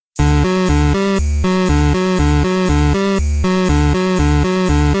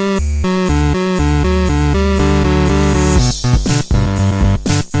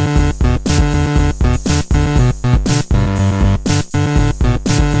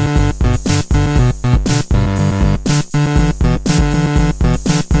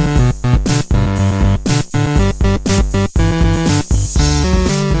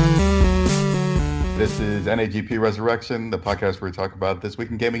NAGP Resurrection, the podcast where we talk about this week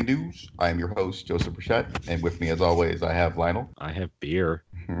in gaming news. I am your host, Joseph Burchett, and with me, as always, I have Lionel. I have beer.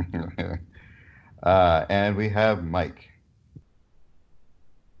 And we have Mike.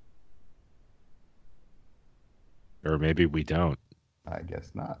 Or maybe we don't. I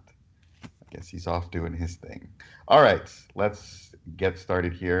guess not. I guess he's off doing his thing. All right, let's get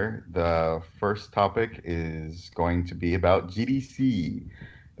started here. The first topic is going to be about GDC.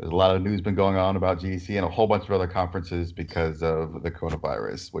 There's a lot of news been going on about GDC and a whole bunch of other conferences because of the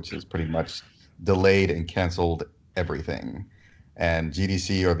coronavirus, which has pretty much delayed and canceled everything. And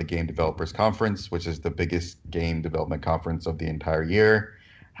GDC, or the Game Developers Conference, which is the biggest game development conference of the entire year,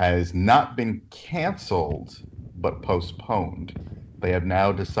 has not been canceled, but postponed. They have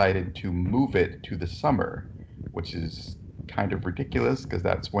now decided to move it to the summer, which is kind of ridiculous because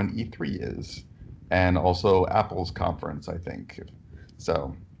that's when E3 is. And also Apple's conference, I think.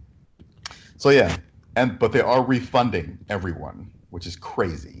 So yeah, but they are refunding everyone, which is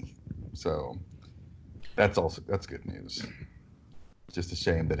crazy. So that's good news. It's just a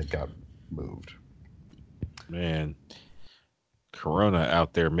shame that it got moved. Man, Corona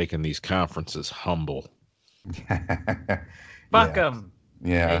out there making these conferences humble. Fuck them.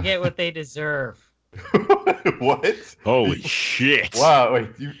 Yeah. They get what they deserve. What? Holy shit. Wow, wait,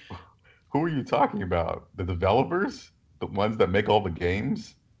 who are you talking about? The developers? The ones that make all the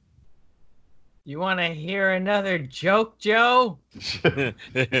games? You want to hear another joke, Joe?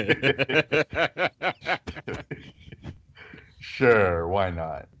 Sure, why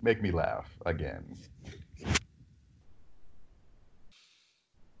not? Make me laugh again.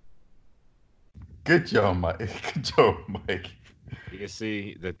 Good job, Mike. Good job, Mike. You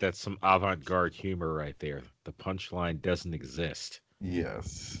see that's some avant-garde humor right there. The punchline doesn't exist.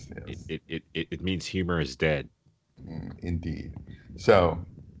 Yes. It means humor is dead. Indeed. So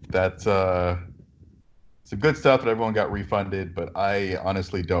that's some good stuff that everyone got refunded, but I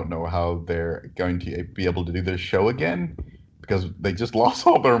honestly don't know how they're going to be able to do this show again because they just lost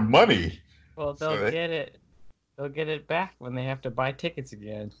all their money. Well, they'll get it. They'll get it back when they have to buy tickets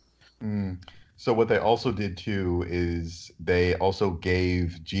again. So what they also did too is they also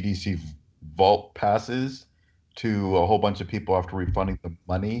gave GDC Vault passes to a whole bunch of people after refunding the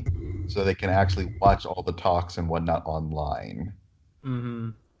money, so they can actually watch all the talks and whatnot online. Mm-hmm.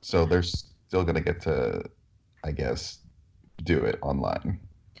 So they're still gonna get to, I guess, do it online.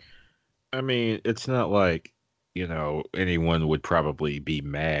 I mean, it's not like, anyone would probably be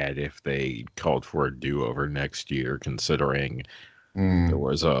mad if they called for a do-over next year, considering there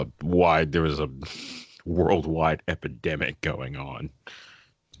was a worldwide epidemic going on.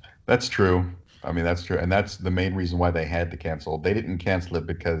 That's true. I mean, that's true. And that's the main reason why they had to cancel. They didn't cancel it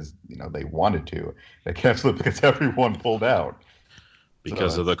because, they wanted to. They canceled it because everyone pulled out.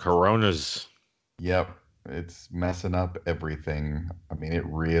 Because of the coronas. Yep. It's messing up everything. I mean, it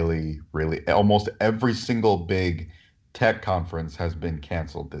really, really, almost every single big tech conference has been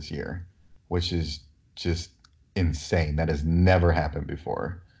canceled this year, which is just insane. That has never happened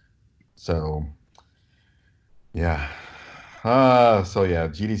before. So, yeah.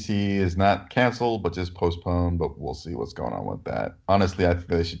 GDC is not canceled, but just postponed, but we'll see what's going on with that. Honestly, I think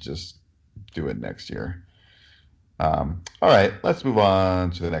they should just do it next year. All right, let's move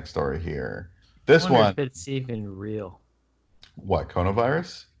on to the next story here. This one, if it's even real. What,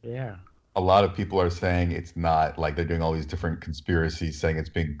 coronavirus? Yeah. A lot of people are saying it's not. Like, they're doing all these different conspiracies saying it's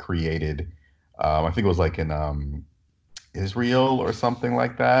being created. I think it was like in Israel or something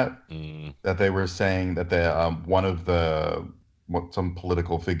like that, that they were saying that some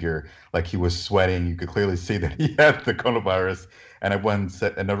political figure, like, he was sweating. You could clearly see that he had the coronavirus, and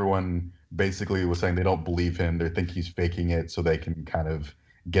everyone basically was saying they don't believe him. They think he's faking it so they can kind of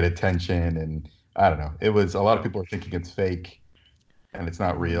get attention. And I don't know. It was a lot of people are thinking it's fake and it's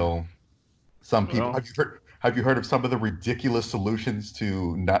not real. Some people, have you heard of some of the ridiculous solutions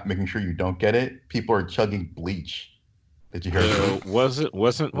to not making sure you don't get it? People are chugging bleach. Did you hear that? Wasn't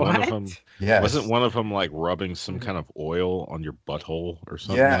one of them? Yes. Wasn't one of them like rubbing some kind of oil on your butthole or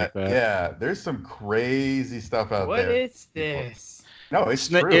something like that? Yeah. There's some crazy stuff out there. What is this? No, it's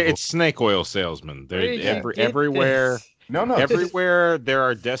true. true. It's snake oil salesmen. Everywhere. This? No. Everywhere there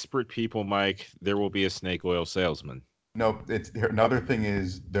are desperate people, Mike, there will be a snake oil salesman. No, another thing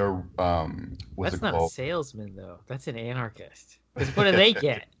is they're That's not a salesman though. That's an anarchist. Because what do they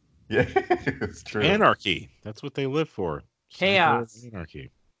get? Yeah, it's true. Anarchy. That's what they live for. Chaos.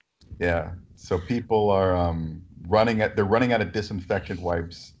 Anarchy. Yeah. So people are running out of disinfectant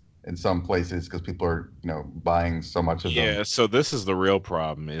wipes in some places because people are buying so much of them. Yeah. So this is the real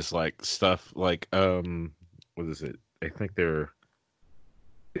problem. Is like stuff like what is it? I think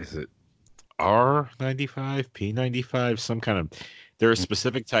is it R95, P95, some kind of. There's a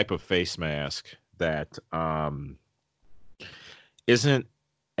specific type of face mask that isn't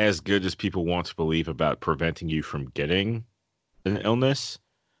as good as people want to believe about preventing you from getting an illness,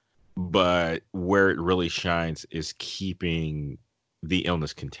 but where it really shines is keeping the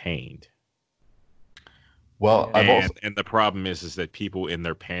illness contained. Well, and the problem is that people in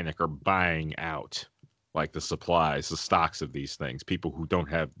their panic are buying out like the supplies, the stocks of these things. People who don't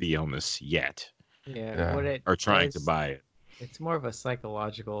have the illness yet, are trying to buy it. It's more of a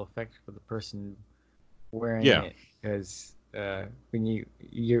psychological effect for the person wearing it, because when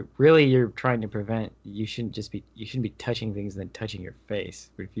you're trying to prevent, you shouldn't be touching things and then touching your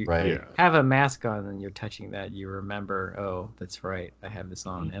face. But if you have a mask on and you're touching that, you remember, oh, that's right, I have this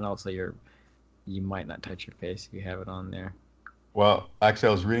on, and also you might not touch your face if you have it on there. Well, actually,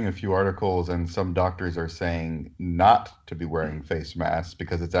 I was reading a few articles, and some doctors are saying not to be wearing face masks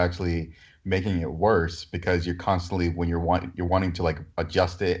because it's actually making it worse, because you're constantly, when you're wanting to like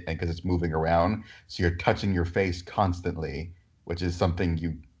adjust it, and because it's moving around, so you're touching your face constantly, which is something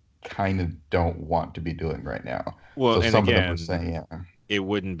you kind of don't want to be doing right now. Well, so and some again, of them are saying, it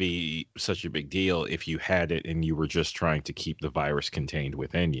wouldn't be such a big deal if you had it and you were just trying to keep the virus contained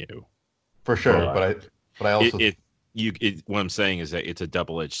within you. For sure, but I also what I'm saying is that it's a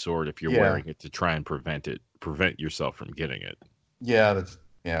double-edged sword if you're wearing it to try and prevent yourself from getting it. Yeah,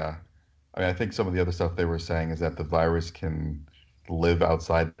 I mean, I think some of the other stuff they were saying is that the virus can live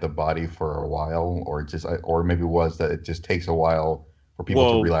outside the body for a while, or maybe it was that it just takes a while for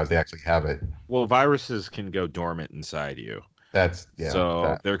people to realize they actually have it. Well, viruses can go dormant inside you.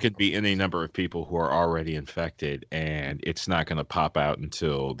 There could be any number of people who are already infected, and it's not going to pop out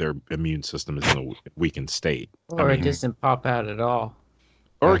until their immune system is in a weakened state. Or it doesn't pop out at all.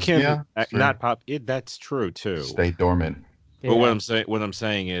 Or it can not pop. That's true too. Stay dormant. But what I'm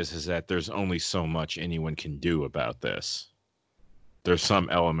saying is that there's only so much anyone can do about this. There's some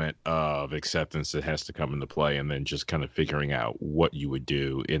element of acceptance that has to come into play, and then just kind of figuring out what you would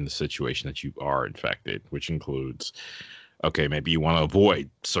do in the situation that you are infected, which includes, okay, maybe you want to avoid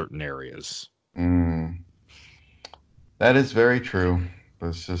certain areas. That is very true. But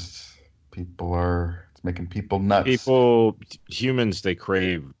it's just it's making people nuts. Humans, they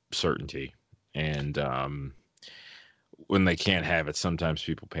crave certainty, and when they can't have it, sometimes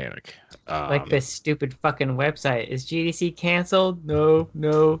people panic. Like this stupid fucking website. Is GDC canceled? No.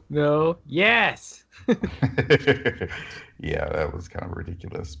 Yes. Yeah, that was kind of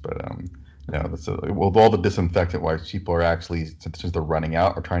ridiculous. But with all the disinfectant wipes, people are actually, since they're running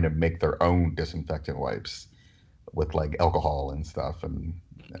out, are trying to make their own disinfectant wipes with like alcohol and stuff. And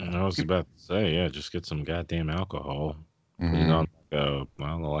I was about to say, just get some goddamn alcohol. Put it on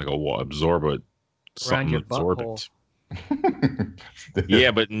like a absorbent, around your butthole.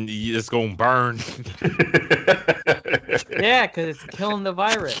 Yeah, but it's gonna burn. Yeah, because it's killing the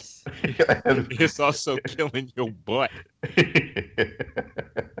virus. It's also killing your butt.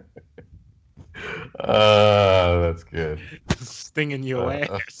 That's good. Stinging your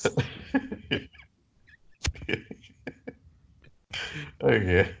ass.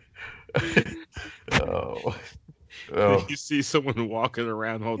 Okay. Oh. You see someone walking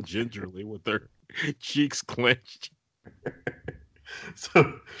around all gingerly with their cheeks clenched.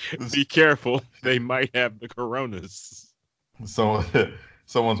 So be careful, they might have the coronas.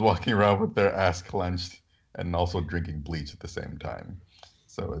 Someone's walking around with their ass clenched and also drinking bleach at the same time.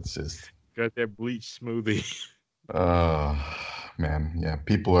 So it's just got that bleach smoothie. Man, yeah,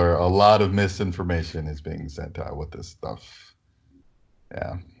 a lot of misinformation is being sent out with this stuff.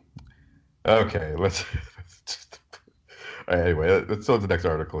 Yeah. Okay, anyway, let's go to the next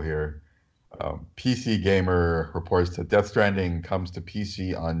article here. PC Gamer reports that Death Stranding comes to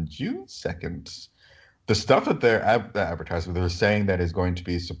PC on June 2nd. The stuff that they're advertising, they're saying that is going to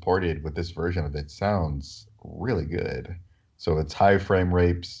be supported with this version of it sounds really good. So it's high frame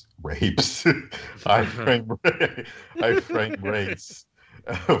rates, high frame rates,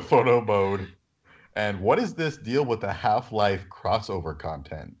 photo mode. And what is this deal with the Half-Life crossover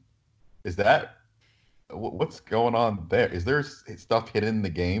content? What's going on there? Is there stuff hidden in the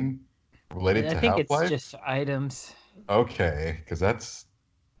game related to Half-Life? I think it's just items. Okay, because that's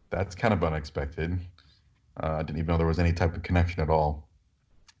kind of unexpected. I didn't even know there was any type of connection at all.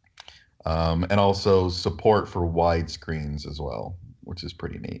 And also support for wide screens as well, which is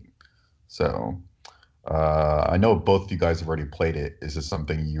pretty neat. So I know both of you guys have already played it. Is this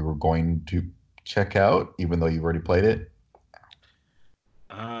something you were going to check out, even though you've already played it?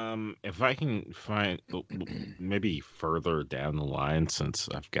 If I can find maybe further down the line, since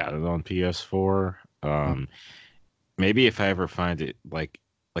I've got it on PS4, maybe if I ever find it like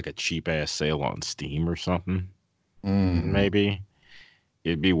like a cheap ass sale on Steam or something, Mm. maybe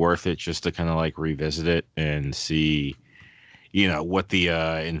it'd be worth it just to kind of like revisit it and see, what the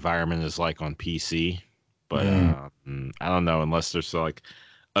environment is like on PC. But I don't know, unless there's like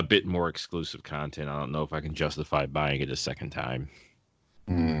a bit more exclusive content. I don't know if I can justify buying it a second time.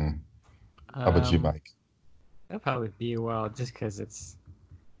 Mm. How about you, Mike? That'll probably be a while, just because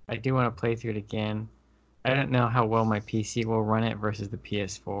I do want to play through it again. I don't know how well my PC will run it versus the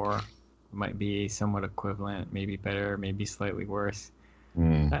PS4. It might be somewhat equivalent, maybe better, maybe slightly worse.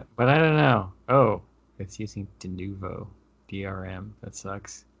 But I don't know. Oh, it's using Denuvo DRM. That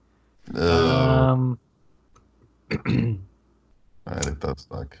sucks. It does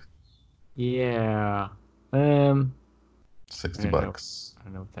suck. Yeah. $60. I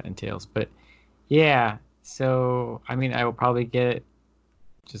don't know what that entails, but yeah. So I mean, I will probably get it,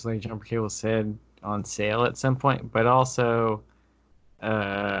 just like Jumper Cable said, on sale at some point. But also,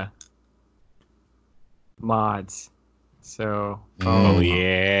 mods. So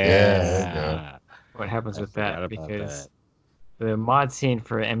Yeah. What happens with that? Because that. the mod scene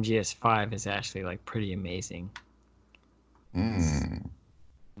for MGS5 is actually like pretty amazing.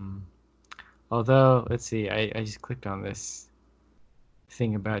 Although, let's see, I just clicked on this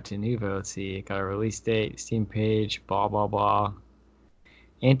thing about Denuvo. Let's see, it got a release date, Steam page, blah blah blah.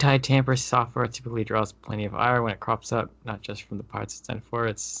 Anti-tamper software typically draws plenty of ire when it crops up, not just from the parts it's done for.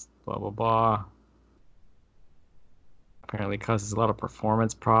 It's blah blah blah. Apparently causes a lot of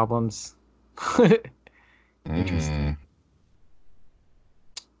performance problems. Interesting.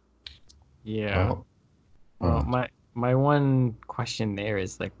 Yeah. Well, my one question there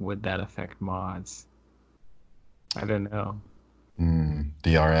is like, would that affect mods? I don't know.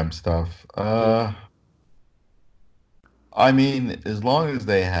 DRM stuff. I mean, as long as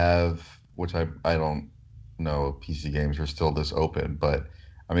they have, which I don't know, PC games are still this open, but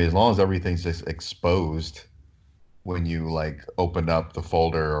I mean, as long as everything's just exposed when you like open up the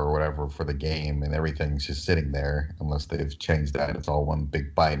folder or whatever for the game and everything's just sitting there, unless they've changed that, it's all one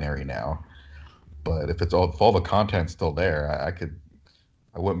big binary now. But if all the content's still there,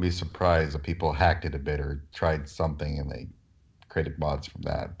 I wouldn't be surprised if people hacked it a bit or tried something and they created mods from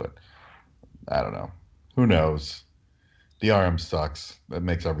that. But I don't know. Who knows? DRM sucks. It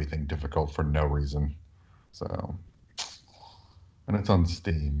makes everything difficult for no reason. So, and it's on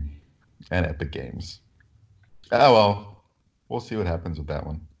Steam and Epic Games. Oh well, we'll see what happens with that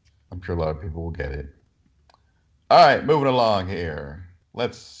one. I'm sure a lot of people will get it. All right, moving along here.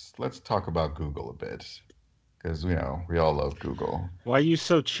 Let's talk about Google a bit because we all love Google. Why are you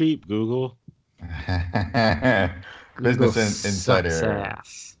so cheap, Google? Business Insider. Sucks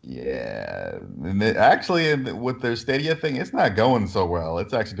ass. Yeah, and actually, with their Stadia thing, it's not going so well.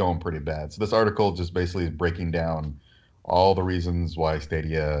 It's actually going pretty bad. So this article just basically is breaking down all the reasons why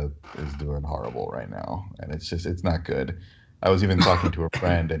Stadia is doing horrible right now, and it's not good. I was even talking to a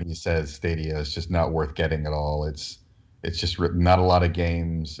friend, and he says Stadia is just not worth getting at all. It's just not a lot of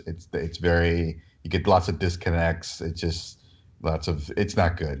games. It's very, you get lots of disconnects. It's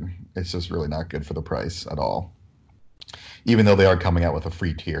not good. It's just really not good for the price at all. Even though they are coming out with a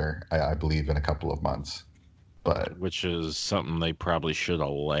free tier, I believe in a couple of months, but which is something they probably should have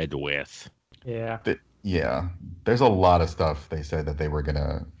led with. Yeah. Yeah, there's a lot of stuff they said that they were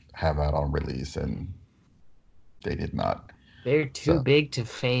gonna have out on release, and they did not. They're too big to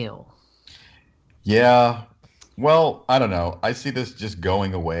fail. Yeah, well, I don't know. I see this just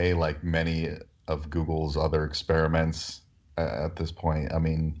going away like many of Google's other experiments at this point. I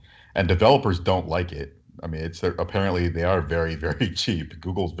mean, and developers don't like it. I mean, apparently they are very, very cheap.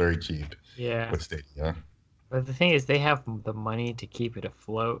 Google's very cheap. Yeah. With Stadia. But the thing is, they have the money to keep it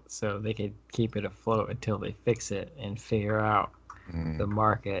afloat, so they could keep it afloat until they fix it and figure out the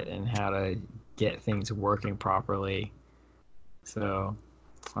market and how to get things working properly. So,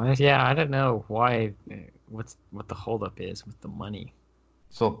 yeah, I don't know what the holdup is with the money.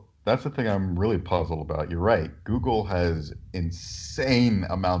 So that's the thing I'm really puzzled about. You're right. Google has insane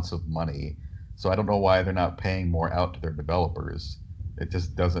amounts of money. So I don't know why they're not paying more out to their developers. It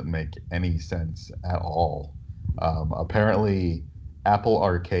just doesn't make any sense at all. Apparently, Apple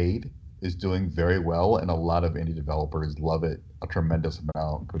Arcade is doing very well, and a lot of indie developers love it a tremendous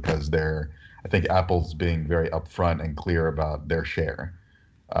amount because I think Apple's being very upfront and clear about their share.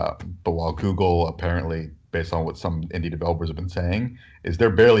 But while Google, apparently, based on what some indie developers have been saying, is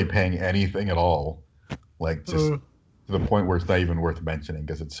they're barely paying anything at all. Like, just to the point where it's not even worth mentioning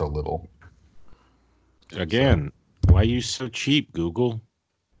because it's so little. Again, why are you so cheap, Google?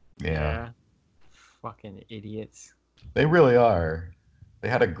 Yeah. Fucking idiots. They really are. They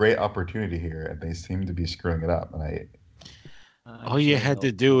had a great opportunity here, and they seem to be screwing it up. And All you sure had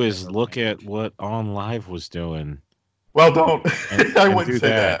to they'll do is never look win. at what On Live was doing. Well, don't. I And wouldn't do say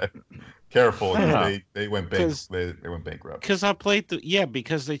that. that. Careful, because No, they went because they went bankrupt. I played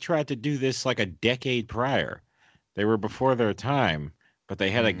because they tried to do this like a decade prior. They were before their time, but they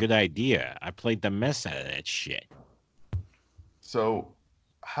had a Mm. good idea. I played the mess out of that shit. So,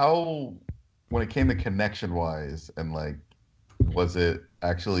 how when it came to connection wise and like, was it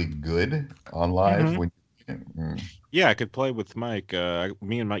actually good on live Hmm. when? Mm. Yeah, I could play with Mike.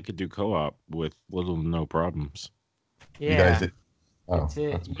 Me and Mike could do co-op with little to no problems. You guys Yeah, did. Oh, it's a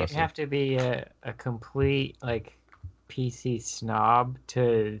that's you impressive. have to be a complete like PC snob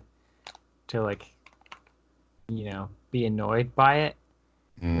to like be annoyed by it.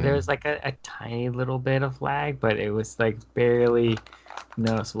 There was Mm. like a tiny little bit of lag, but it was like barely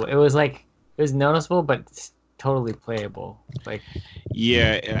noticeable. It was noticeable, but it's totally playable. Like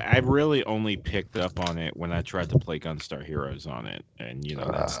Yeah, I really only picked up on it when I tried to play Gunstar Heroes on it, and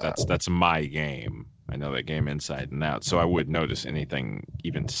Uh, that's my game. I know that game inside and out, so I wouldn't notice anything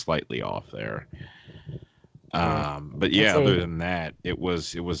even slightly off there. yeah, But I'd yeah, say other than that, it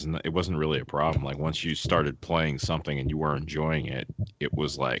wasn't really a problem. Like once you started playing something and you were enjoying it, it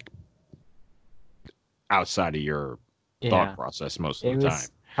was like outside of your thought yeah, process most of it the time.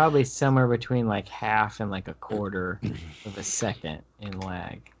 was probably somewhere between like half and like a quarter of a second in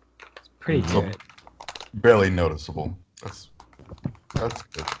lag. It's pretty Mhm. so good. barely noticeable. That's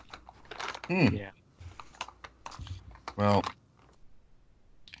good. Hmm. Yeah. Well,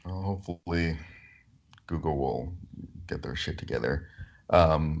 hopefully Google will get their shit together.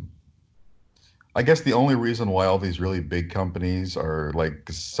 Um, I guess the only reason why all these really big companies are like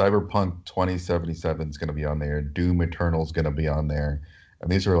Cyberpunk 2077 is going to be on there, Doom Eternal is going to be on there,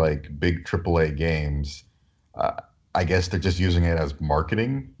 and these are like big AAA games. Uh, I guess they're just using it as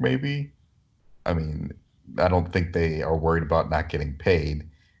marketing, maybe. I mean, I don't think they are worried about not getting paid.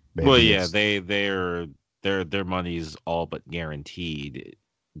 Well, Maybe yeah, it's their money's all but guaranteed,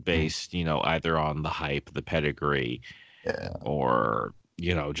 mm, based either on the hype, the pedigree, yeah. or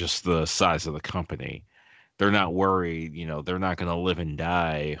just the size of the company. They're not worried. They're not going to live and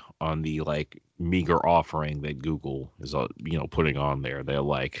die on the like meager offering that Google is putting on there.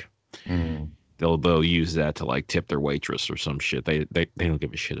 Mm. They'll use that to like tip their waitress or some shit. They don't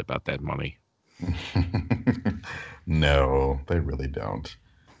give a shit about that money. No, they really don't.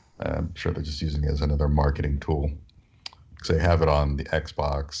 I'm sure they're just using it as another marketing tool because they have it on the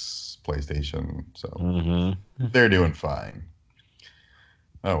Xbox, PlayStation, so Hmm. they're doing fine.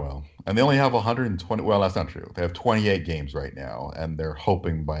 Oh well. And they only have 120. Well, that's not true. They have 28 games right now, and they're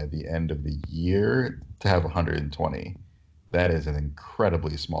hoping by the end of the year to have 120. That is an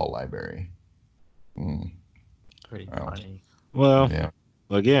incredibly small library. Mm, Pretty well, funny. Well, yeah.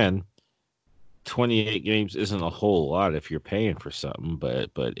 again, 28 games isn't a whole lot if you're paying for something,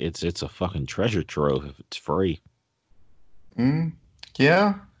 but it's a fucking treasure trove if it's free. Mm,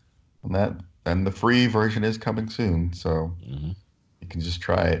 yeah. And the free version is coming soon, so Hmm. you can just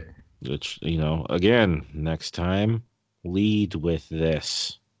try it. Which again, next time, lead with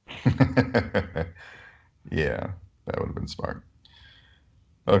this. Yeah, that would have been smart.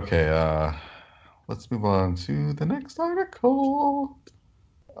 Okay, let's move on to the next article.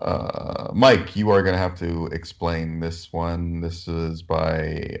 Mike, you are going to have to explain this one. This is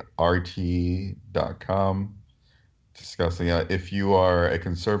by RT.com discussing if you are a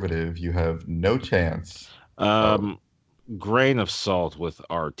conservative, you have no chance of. Um, Grain of salt with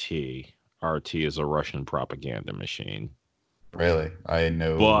RT. RT is a Russian propaganda machine, Really, I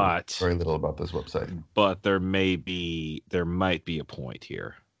know but very little about this website. there might be a point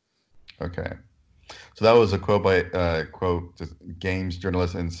here. Okay. So that was a quote by quote just games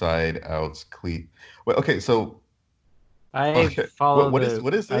journalist Inside Out's Cleat. Well, okay, so I okay, follow what is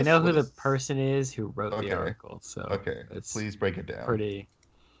I this? know who What the is person is who wrote the okay? article, so Okay, it's please break it down. pretty.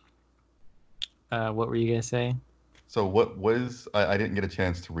 What were you gonna say? So what is I didn't get a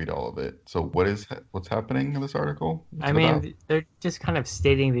chance to read all of it. So what's happening in this article? What's I it about? mean, they're just kind of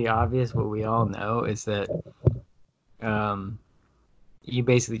stating the obvious. What we all know is that um, you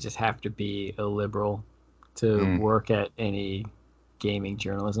basically just have to be a liberal to Mm, work at any gaming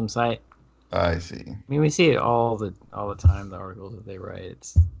journalism site. I see. I mean, we see it all the time. The articles that they write,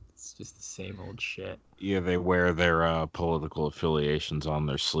 it's just the same old shit. Yeah, they wear their political affiliations on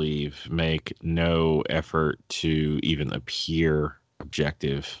their sleeve, make no effort to even appear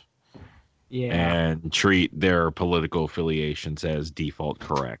objective, Yeah, and treat their political affiliations as default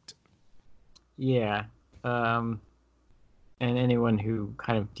correct. yeah. Um, and anyone who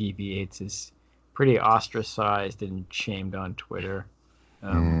kind of deviates is pretty ostracized and shamed on Twitter.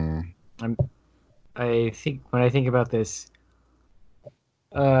 Um, Mm, I'm, I think when I think about this,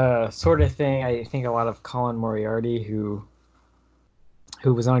 sort of thing. I think a lot of Colin Moriarty, who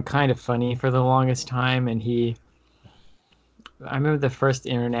was on Kind of Funny for the longest time, and I remember the first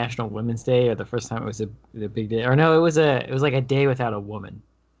International Women's Day, or the first time it was a big day, or no, it was like a day without a woman.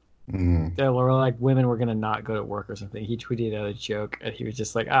 Mm. There were like women were gonna not go to work or something. He tweeted out a joke, and he was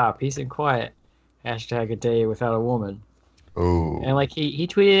just like, peace and quiet, hashtag a day without a woman. And Oh. like he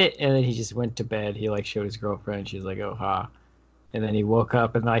tweeted it, and then he just went to bed. He like showed his girlfriend. She's like, oh ha. And then he woke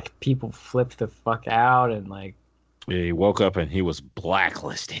up, and like people flipped the fuck out, and like He woke up and he was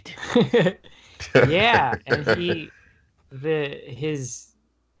blacklisted. yeah, and his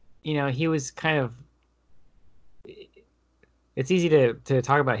he was kind of, it's easy to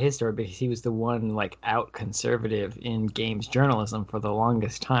talk about his story because he was the one like out conservative in games journalism for the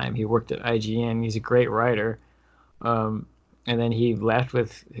longest time. He worked at IGN. He's a great writer. And then he left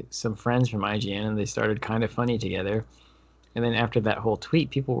with some friends from IGN, and they started Kind of Funny together. And then after that whole tweet,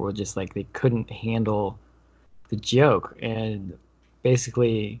 people were just like, they couldn't handle the joke, and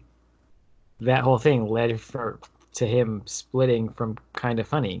basically that whole thing led to him splitting from Kind of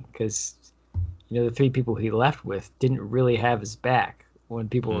Funny because the three people he left with didn't really have his back when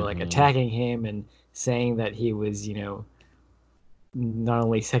people were like attacking him and saying that he was not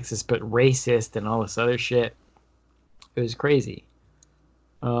only sexist but racist and all this other shit. It was crazy.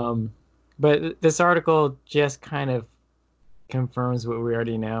 But this article just kind of confirms what we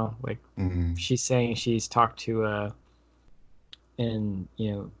already know. Like, she's saying she's talked to and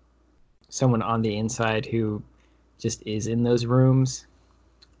someone on the inside who just is in those rooms.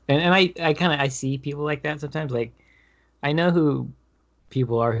 And I see people like that sometimes. Like, I know who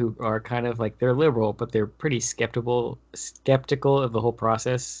people are who are kind of like, they're liberal, but they're pretty skeptical of the whole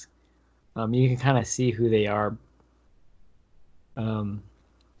process. You can kind of see who they are.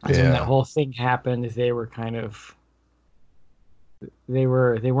 Because when that whole thing happened, they were kind of, they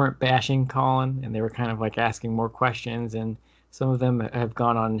weren't bashing Colin, and they were kind of like asking more questions, and some of them have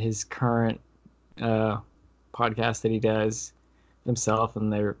gone on his current podcast that he does himself,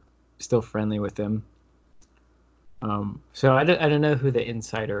 and they're still friendly with him. So I don't know who the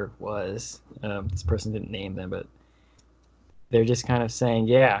insider was. This person didn't name them, but they're just kind of saying,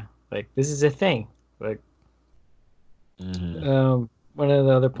 yeah, like, this is a thing. Like, one of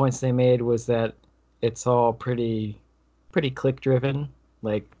the other points they made was that it's all pretty click driven,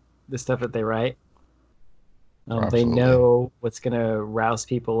 like the stuff that they write. They know what's gonna rouse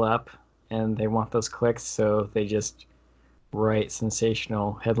people up, and they want those clicks, so they just write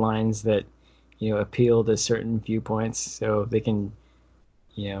sensational headlines that appeal to certain viewpoints, so they can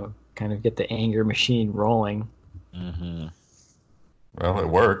kind of get the anger machine rolling. Well, it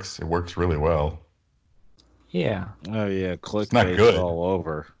works. It works really well. Yeah. Oh yeah, clickbait all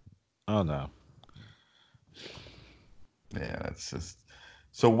over. Oh no. Yeah, that's just.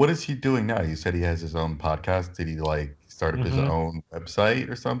 So what is he doing now? You said he has his own podcast. Did he like start up his own website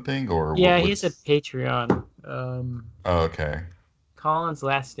or something? Or yeah, he's a Patreon. Oh, okay. Colin's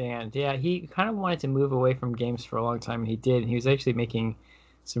Last Stand. Yeah, he kind of wanted to move away from games for a long time, and he did. He was actually making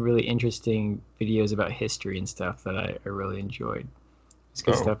some really interesting videos about history and stuff that I really enjoyed. It's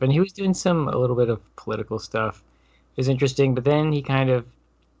good stuff. And he was doing a little bit of political stuff. It was interesting, but then he kind of,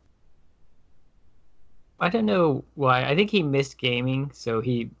 I don't know why. I think he missed gaming, so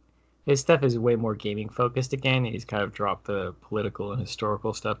his stuff is way more gaming focused again. He's kind of dropped the political and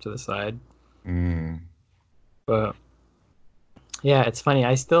historical stuff to the side. But yeah, it's funny.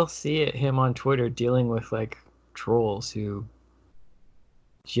 I still see him on Twitter dealing with like trolls who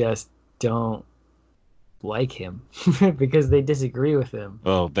just don't like him because they disagree with him.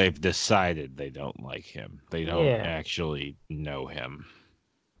 Well, they've decided they don't like him. They don't actually know him.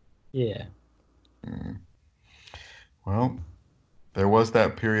 Yeah. Well, there was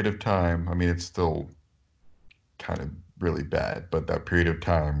that period of time. I mean, it's still kind of really bad, but that period of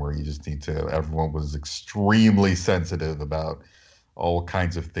time where you just need to, everyone was extremely sensitive about all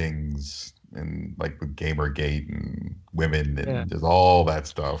kinds of things, and like with Gamergate and women and just all that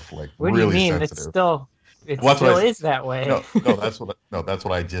stuff. Like, what really do you mean? sensitive. It still is that way. No, that's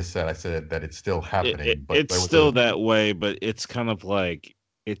what I just said. I said that it's still happening. But it's still that way, but it's kind of like,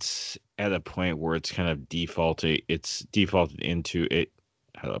 it's at a point where it's kind of defaulted. It's defaulted into it.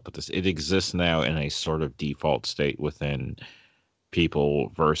 How do I put this? It exists now in a sort of default state within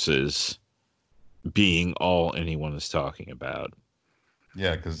people versus being all anyone is talking about.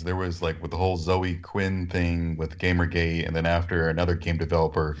 Yeah, because there was like with the whole Zoe Quinn thing with Gamergate, and then after another game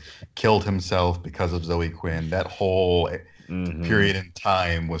developer killed himself because of Zoe Quinn, that whole period in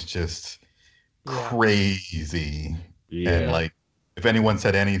time was just crazy. Yeah. And like, if anyone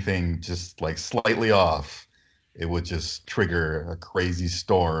said anything just like slightly off, it would just trigger a crazy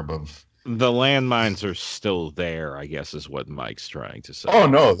storm of. The landmines are still there, I guess, is what Mike's trying to say. Oh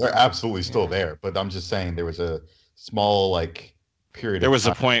no, they're absolutely still Yeah. there. But I'm just saying there was a small period. There of was a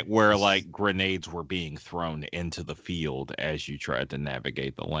time. point where grenades were being thrown into the field as you tried to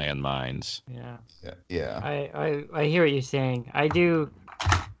navigate the landmines. Yeah. Yeah. I hear what you're saying. I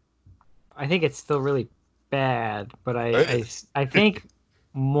think it's still really bad, but I think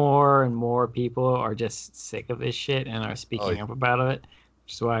more and more people are just sick of this shit and are speaking up about it,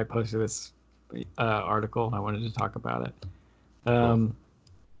 which is why I posted this article. I wanted to talk about it.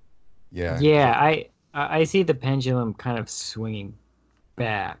 Yeah. I see the pendulum kind of swinging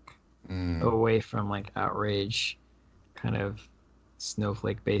back Mm. away from outrage, kind of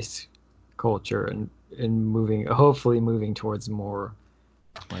snowflake based culture, and hopefully moving towards more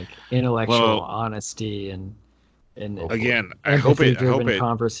intellectual honesty and again, I hope it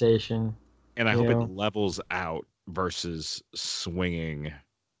conversation, and I hope it levels out versus swinging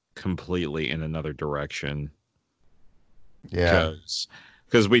completely in another direction. Yeah,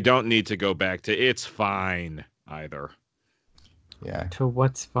 because we don't need to go back to it's fine either. Yeah. To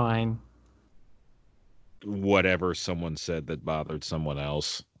what's fine? Whatever someone said that bothered someone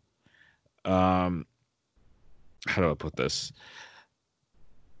else. How do I put this?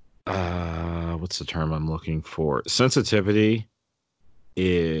 What's the term I'm looking for? Sensitivity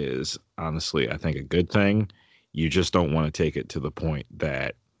is honestly, I think, a good thing. You just don't want to take it to the point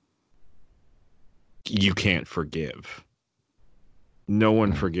that you can't forgive. No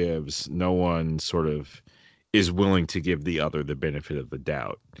one forgives. No one sort of is willing to give the other the benefit of the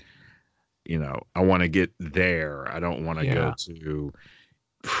doubt. I want to get there. I don't want to go to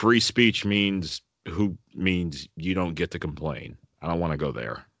free speech means you don't get to complain. I don't want to go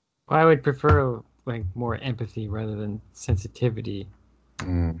there. Well, I would prefer more empathy rather than sensitivity.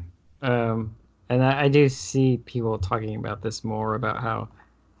 Mm. And I do see people talking about this more, about how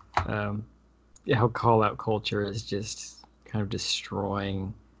call out culture is just kind of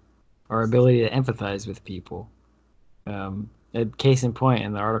destroying our ability to empathize with people. Case in point,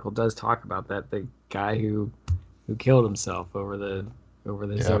 and the article does talk about that, the guy who killed himself over the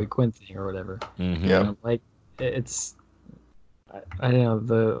Zoe Quinn thing or whatever. Mm-hmm. Yeah. It's I don't know,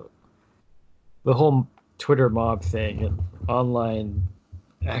 the whole Twitter mob thing and online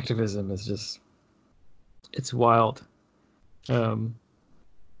activism is just, it's wild.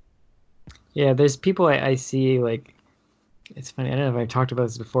 There's people I see, it's funny, I don't know if I've talked about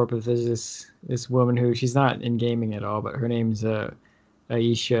this before, but there's this woman who, she's not in gaming at all, but her name's Aisha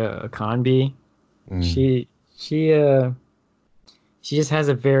Akanbi. Mm. She just has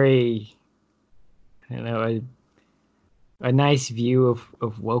a very, I don't know, a nice view of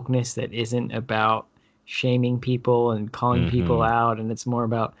wokeness that isn't about shaming people and calling people out, and it's more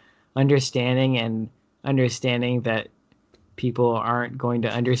about understanding that people aren't going to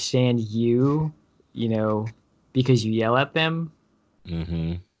understand you, because you yell at them.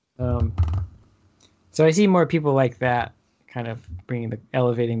 Mm-hmm. So I see more people like that kind of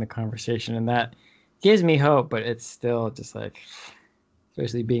elevating the conversation, and that gives me hope, but it's still just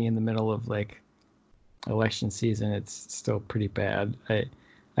especially being in the middle of election season, it's still pretty bad.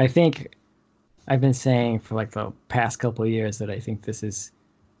 I think I've been saying for the past couple of years that I think it's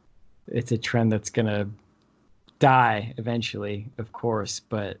a trend that's gonna die eventually, of course,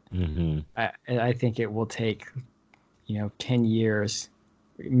 but I think it will take 10 years,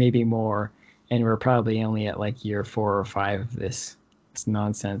 maybe more, and we're probably only at year 4 or 5 of this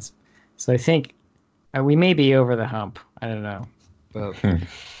nonsense. So I think we may be over the hump. I don't know, but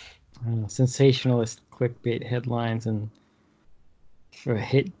sensationalist clickbait headlines and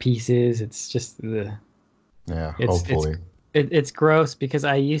hit pieces, it's just hopefully it's gross, because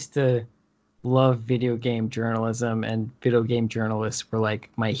I used to love video game journalism, and video game journalists were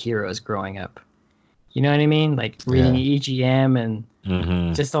my heroes growing up. You know what I mean? Reading EGM and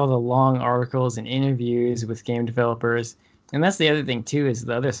just all the long articles and interviews with game developers. And that's the other thing too, is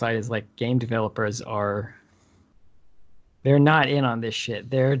the other side is game developers they're not in on this shit.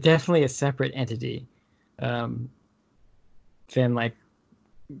 They're definitely a separate entity than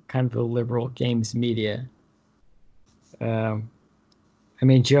kind of the liberal games media.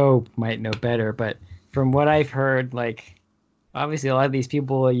 Joe might know better, but from what I've heard, obviously a lot of these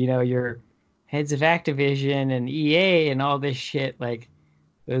people, your heads of Activision and EA and all this shit,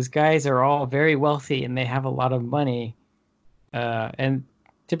 those guys are all very wealthy and they have a lot of money. And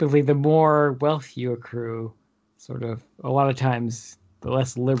typically the more wealth you accrue, sort of a lot of times, the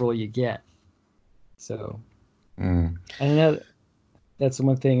less liberal you get. So I know that's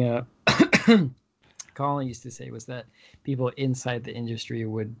one thing Colin used to say, was that people inside the industry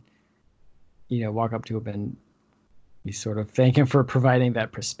would, walk up to him and we sort of thank him for providing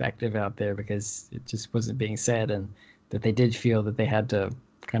that perspective out there because it just wasn't being said, and that they did feel that they had to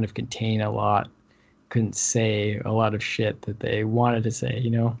kind of contain a lot, couldn't say a lot of shit that they wanted to say, you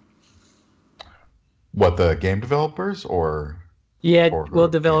know? What, the game developers Yeah, or well, yeah.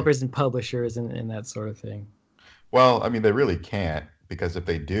 developers and publishers and that sort of thing. Well, I mean, they really can't because if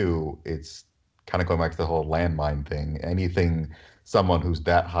they do, it's kind of going back to the whole landmine thing. Anything someone who's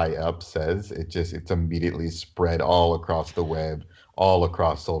that high up says, it's immediately spread all across the web, all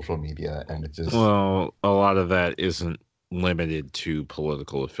across social media, and it just Well, a lot of that isn't limited to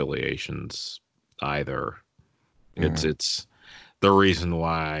political affiliations either. It's mm, it's the reason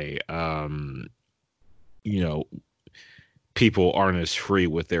why you know people aren't as free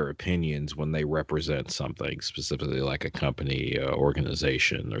with their opinions when they represent something specifically like a company,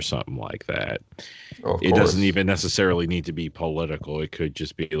 organization, or something like that. oh, of It doesn't course. even necessarily need to be political. It could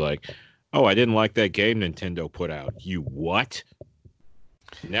just be like, "Oh, I didn't like that game Nintendo put out." You what?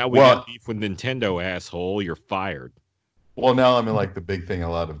 Now we got Well, beef with Nintendo, asshole. You're fired. well, now I mean, like the big thing, a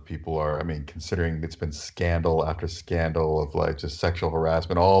lot of people are, I mean, considering it's been scandal after scandal of like just sexual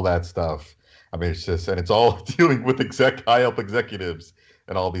harassment, all that stuff. I mean, it's just, and it's all dealing with high up executives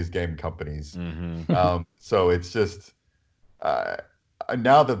and all these game companies. Mm-hmm. So it's just uh,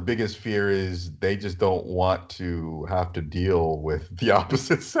 now the biggest fear is they just don't want to have to deal with the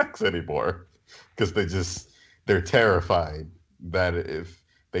opposite sex anymore because they're terrified that if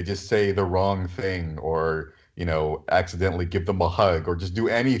they just say the wrong thing or accidentally give them a hug or just do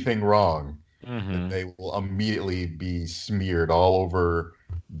anything wrong, that Mm-hmm. they will immediately be smeared all over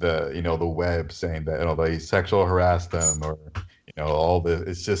the web saying that they sexual harassed them or all the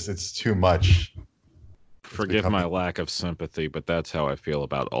it's too much. It's Forgive my becoming lack of sympathy, but that's how I feel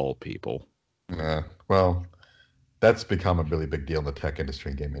about all people. well, that's become a really big deal in the tech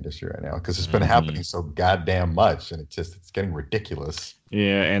industry and game industry right now because it's been Mm-hmm. happening so goddamn much and it's getting ridiculous.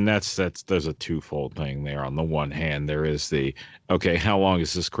 Yeah, and that's there's a twofold thing there. On the one hand, there is the okay, how long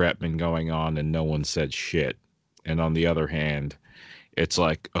has this crap been going on and no one said shit? And on the other hand, it's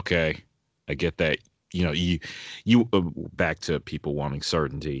like, okay, I get that. You back to people wanting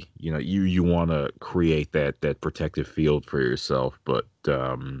certainty. You want to create that protective field for yourself, but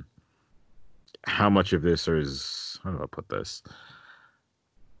how much of this is how do I put this?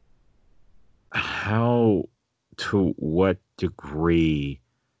 How to what degree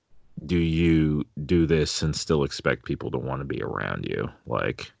do you do this and still expect people to want to be around you?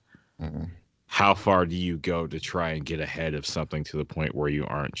 Like, Mm. how far do you go to try and get ahead of something to the point where you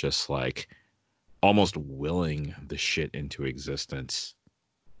aren't just like almost willing the shit into existence?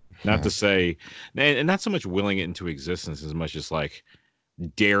 Not to say, and not so much willing it into existence as much as like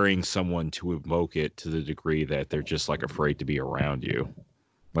daring someone to evoke it to the degree that they're just like afraid to be around you.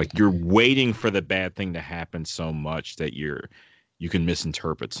 Like you're waiting for the bad thing to happen so much that you can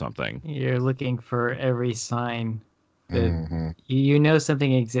misinterpret something. You're looking for every sign that Hmm. you know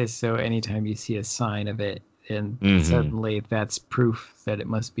something exists, so anytime you see a sign of it, and Mm-hmm. suddenly that's proof that it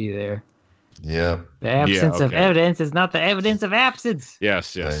must be there. Yep. The Yeah. absence of Okay. evidence is not the evidence of absence.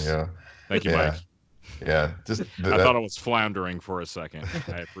 Yes. There you Yes. go. Thank you, Yeah. Mike. Yeah. Just I thought that I was floundering for a second.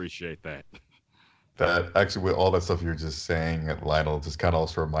 I appreciate that. that actually with all that stuff you're just saying, Lionel, just kind of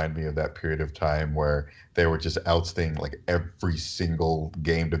also remind me of that period of time where they were just ousting like every single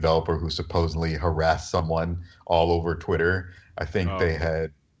game developer who supposedly harassed someone all over Twitter. I think they Oh,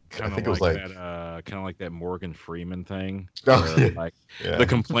 had, I think it was like, kind of like that Morgan Freeman thing, oh where yeah, like the yeah,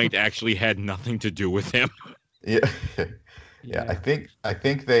 complaint actually had nothing to do with him. yeah. Yeah, I Yeah. think I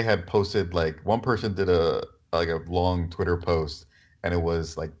think they had posted like one person did a long Twitter post and it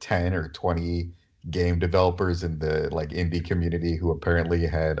was like 10 or 20 game developers in the like indie community who apparently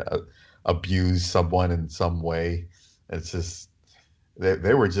had abused someone in some way. It's just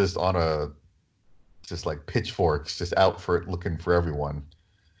they were just on a just like pitchforks just out for it looking for everyone.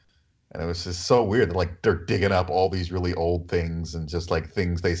 And it was just so weird. Like they're digging up all these really old things and just like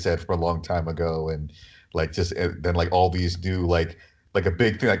things they said from a long time ago, and like just and then like all these new like a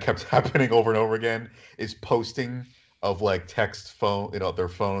big thing that kept happening over and over again is posting of like text phone, their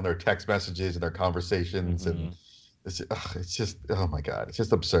phone, their text messages and their conversations, and Hmm. it's just oh my god, it's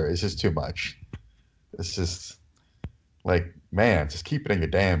just absurd. It's just too much. It's just like man, just keep it in your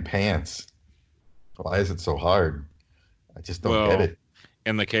damn pants. Why is it so hard? I just don't get Well, it.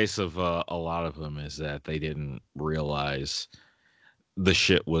 in the case of a lot of them, is that they didn't realize the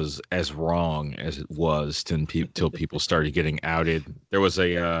shit was as wrong as it was till people started getting outed. There was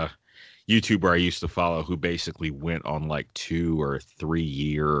a YouTuber I used to follow who basically went on like 2 or 3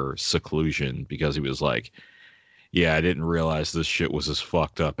 year seclusion because he was like, "Yeah, I didn't realize this shit was as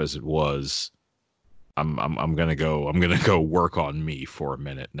fucked up as it was." I'm gonna go work on me for a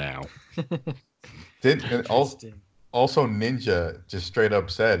minute now. And also Ninja just straight up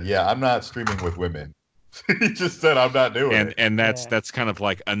said, "Yeah, I'm not streaming with women." He just said, "I'm not doing it." And that's kind of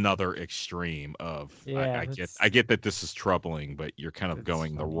like another extreme of I get that this is troubling, but you're kind of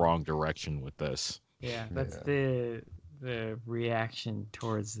going the wrong direction with this. Yeah, that's the reaction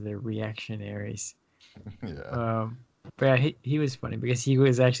towards the reactionaries. Yeah. But yeah, he was funny because he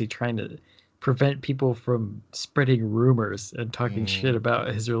was actually trying to prevent people from spreading rumors and talking shit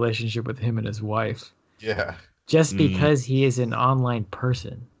about his relationship with him and his wife. Yeah. Just because he is an online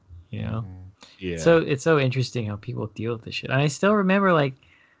person, you know? Yeah. So it's so interesting how people deal with this shit. And I still remember, like,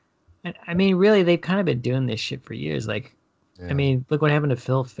 I mean, really, they've kind of been doing this shit for years. Like, I mean, look what happened to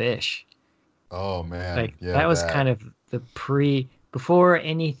Phil Fish. Oh, man. Like, that was kind of the before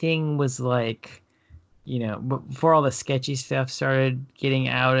anything was like, you know, before all the sketchy stuff started getting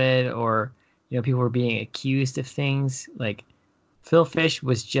outed or, you know, people were being accused of things. Like, Phil Fish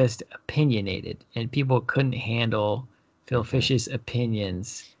was just opinionated and people couldn't handle Phil Fish's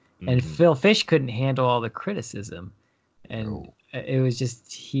opinions. And Phil Fish couldn't handle all the criticism. And it was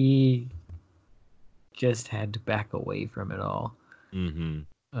just, he just had to back away from it all. He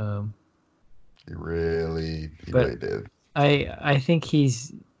really did. I think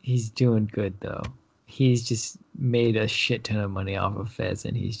he's doing good though. He's just made a shit ton of money off of Fez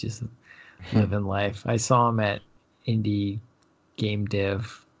and he's just living life. I saw him at Indie Game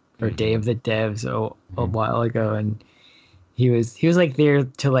Dev or Day of the Devs a while ago, and he was like there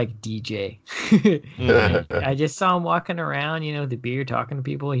to like DJ. I just saw him walking around, you know, the beer, talking to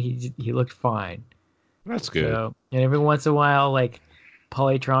people. He looked fine. That's good. So, and every once in a while, like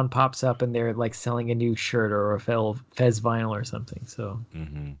Polytron pops up and they're like selling a new shirt or a Fez vinyl or something. So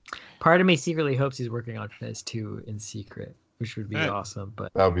part of me secretly hopes he's working on Fez 2 in secret, which would be awesome.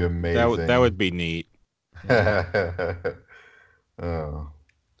 But that would be amazing. That would be neat. Oh,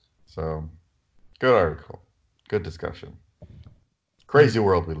 so good article, good discussion. Crazy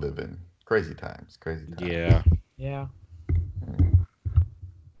world we live in. Crazy times. Yeah.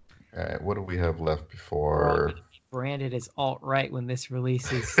 All right, what do we have left before? Branded as alt-right when this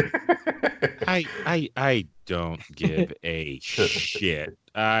releases. I don't give a shit.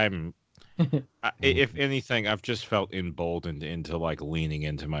 If anything, I've just felt emboldened into like leaning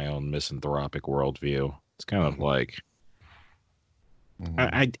into my own misanthropic worldview. It's kind of like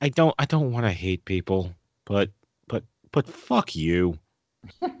I don't want to hate people, but fuck you.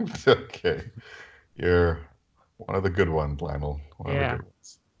 It's okay. You're one of the good ones, Lionel. One of the good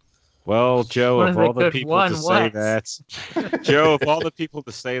ones. Well, Joe, of all the people to say that, Joe, of all the people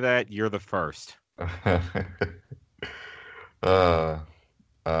to say that, you're the first. All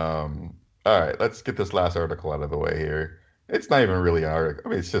right, let's get this last article out of the way here. It's not even really an article. I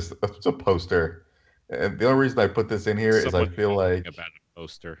mean, it's a poster. And the only reason I put this in here is I feel like about a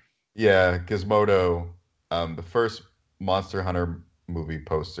poster. Yeah, Gizmodo. The first Monster Hunter movie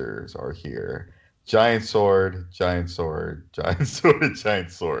posters are here. Giant sword, giant sword, giant sword,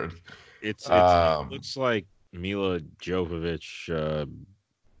 giant sword. It looks like Mila Jovovich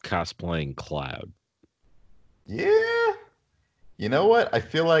cosplaying Cloud. Yeah. You know what? I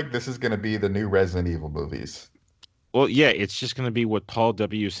feel like this is going to be the new Resident Evil movies. Well, yeah, it's just going to be what Paul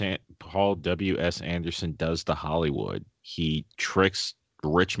W.S. Anderson does to Hollywood. He tricks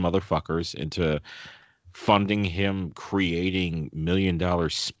rich motherfuckers into funding him creating $1 million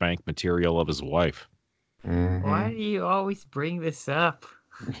spank material of his wife. Why do you always bring this up?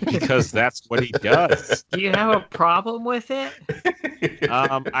 Because that's what he does. Do you have a problem with it?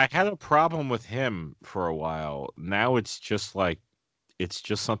 I had a problem with him for a while. Now it's just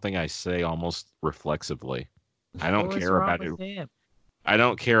something I say almost reflexively. I don't care about it. I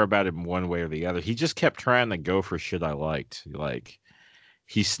don't care about him one way or the other. He just kept trying to go for shit I liked. Like,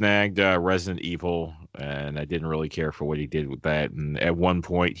 he snagged Resident Evil, and I didn't really care for what he did with that. And at one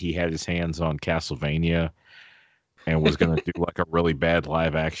point, he had his hands on Castlevania and was going to do like a really bad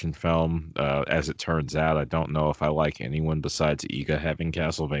live action film. As it turns out, I don't know if I like anyone besides Iga having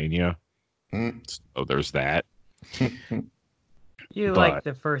Castlevania. So there's that. You like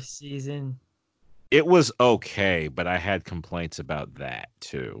the first season? It was okay, but I had complaints about that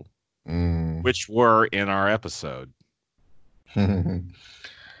too, which were in our episode.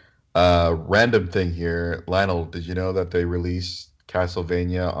 Random thing here, Lionel. Did you know that they released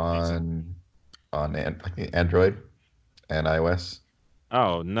Castlevania on Android and iOS?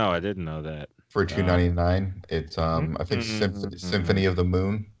 Oh no, I didn't know that. For $2.99, it's I think Symphony of the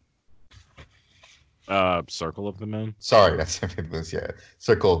Moon. Circle of the Moon. Sorry, that's Symphony of the Moon. Yeah,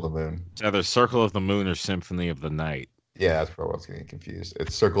 Circle of the Moon. It's either Circle of the Moon or Symphony of the Night. Yeah, that's probably what's getting confused.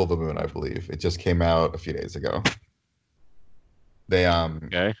 It's Circle of the Moon, I believe. It just came out a few days ago. They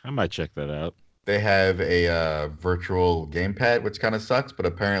Okay, I might check that out. they have a virtual gamepad, which kind of sucks, but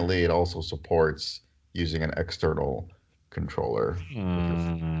apparently it also supports using an external controller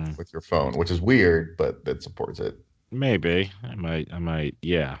Hmm, with your phone, which is weird, but it supports it. maybe I might.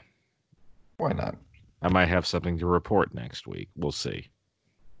 Yeah, Why not? I might have something to report next week. We'll see.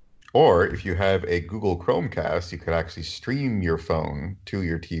 Or if you have a Google Chromecast, you could actually stream your phone to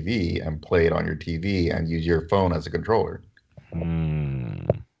your TV and play it on your TV and use your phone as a controller. Hmm,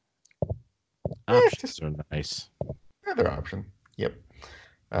 Just options are nice. another option. Yep.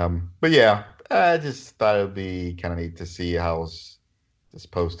 But yeah, I just thought it would be kind of neat to see how's this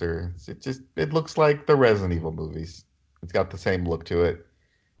poster. It looks like the Resident Evil movies. It's got the same look to it,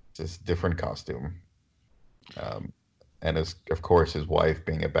 just different costume. Um, and of course his wife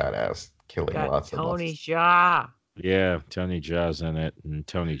being a badass, killing Got lots and Tony lots. Jaa. Yeah, Tony Jaa's in it, and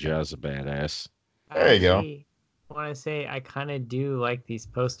Tony Jaa's a badass. There you go. Actually, I want to say I kind of do like these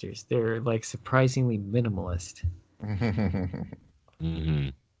posters. They're like surprisingly minimalist. Hmm.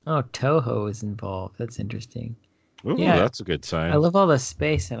 Oh, Toho is involved. That's interesting. Ooh, Yeah, that's a good I sign. love all the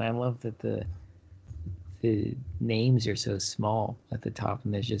space, and I love that the names are so small at the top,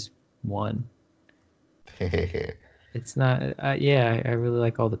 and there's just one. It's not. Yeah, I really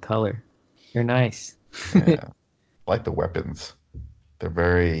like all the color. They're nice. Yeah, I like the weapons. They're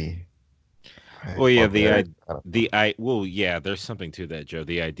very Well, yeah, barbaric. I don't well, yeah, there's something to that, Joe.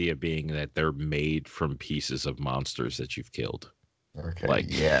 The idea being that they're made from pieces of monsters that you've killed. know. Okay, Like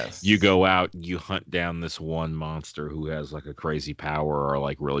yes. you go out, you hunt down this one monster who has like a crazy power or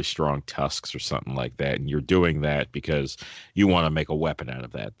like really strong tusks or something like that, and you're doing that because you want to make a weapon out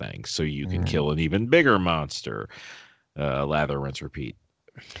of that thing, so you can Mm. kill an even bigger monster. Lather, rinse, repeat.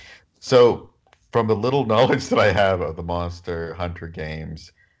 So, from the little knowledge that I have of the Monster Hunter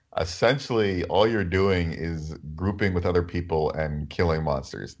games, essentially all you're doing is grouping with other people and killing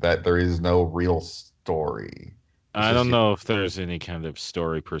monsters. That there is no real story. It's I just don't know if there's any kind of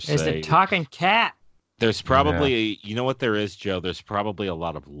story per There's a se. talking cat. There's yeah. probably, you know what there is, Joe? There's probably a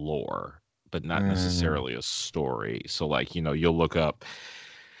lot of lore, but not Mm, necessarily a story. So, like, you'll look up,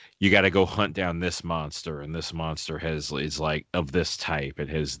 you got to go hunt down this monster, and this monster is like of this type, it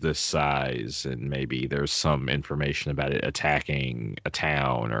has this size, and maybe there's some information about it attacking a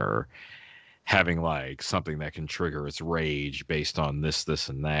town or having like something that can trigger its rage based on this,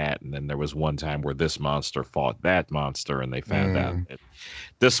 and that. And then there was one time where this monster fought that monster, and they found out mm, that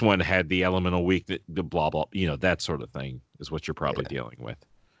this one had the elemental weakness, the blah blah, that sort of thing is what you're probably yeah. dealing with.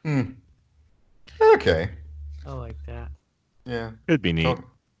 Mm, okay. I like that. Yeah. It'd be neat. Tony,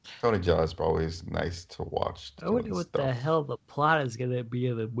 Tony Jaa is always nice to watch I wonder doing what the stuff. hell the plot is gonna be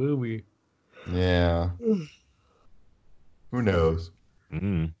of the movie. Yeah. Who knows?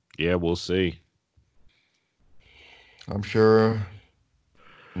 Yeah, we'll see. I'm sure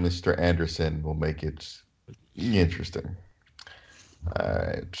Mr. Anderson will make it interesting. All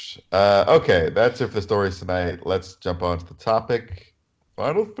right. Okay, that's it for the stories tonight. Let's jump on to the topic.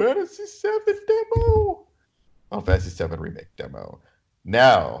 Final Fantasy VII demo. Final Fantasy VII remake demo.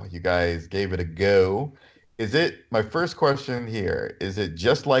 Now, you guys gave it a go. Is it, my first question here, is it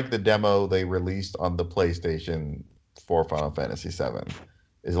just like the demo they released on the PlayStation for Final Fantasy VII?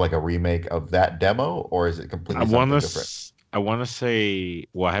 Is it like a remake of that demo, or is it I completely want something different? to. I want to say.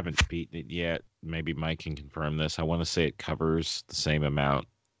 Well, I haven't beaten it yet. Maybe Mike can confirm this. I want to say it covers the same amount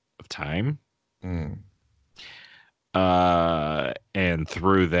of time. Mm. And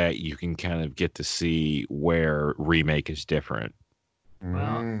through that, you can kind of get to see where remake is different.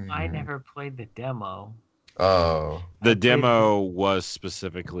 Well, I Mm. never played the demo. Oh. The I played demo was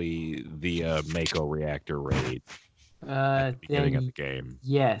specifically the Mako reactor raid at the beginning of then the game.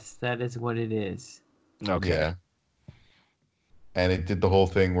 yes, that is what it is. Okay. Yeah. And it did the whole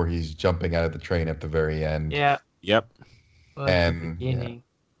thing where he's jumping out of the train at the very end. Yeah, Yep. well, at the And yeah. beginning.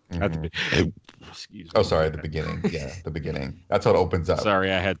 At the Mhm. be- Excuse me. Oh, sorry, the beginning. Yeah, the beginning. That's how it opens up.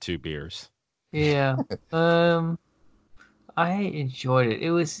 Sorry, I had 2 beers. Yeah. I enjoyed it.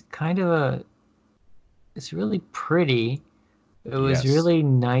 It was kind of a. It's really pretty. It was Yes. really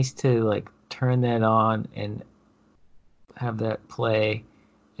nice to like turn that on and have that play,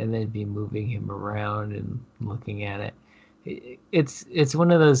 and then be moving him around and looking at it. It's one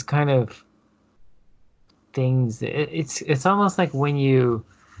of those kind of things. It's almost like when you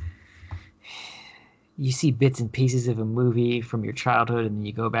see bits and pieces of a movie from your childhood, and then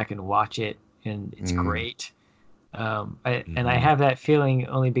you go back and watch it, and it's Mm. great. And I Mhm. have that feeling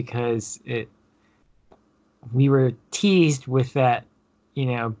only because we were teased with that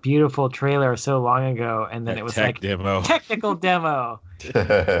beautiful trailer so long ago, and then That it was tech like demo. technical demo.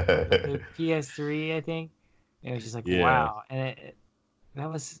 The PS3, I think. And it was just like, Yeah. wow. And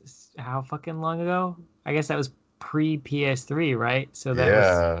that was how fucking long ago? I guess that was pre PS3, right? So that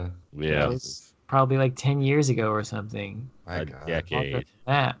Yeah. Yeah. was probably like 10 years ago or something. My A God. decade.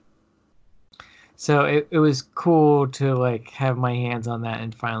 That. So it was cool to like have my hands on that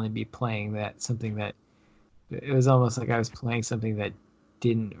and finally be playing that, something that it was almost like I was playing something that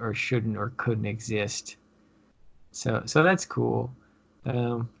didn't or shouldn't or couldn't exist. So that's cool. But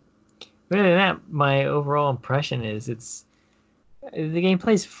other than that, my overall impression is the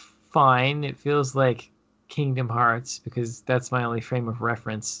gameplay's fine. It feels like Kingdom Hearts because that's my only frame of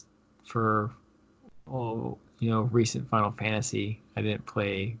reference for recent Final Fantasy. I didn't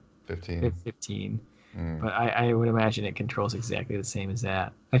play 15, but I would imagine it controls exactly the same as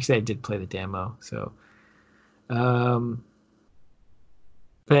that. Actually, I did play the demo, so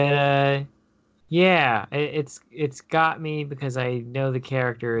but yeah, it's got me because I know the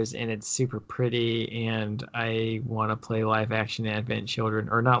characters and it's super pretty, and I want to play live action Advent Children,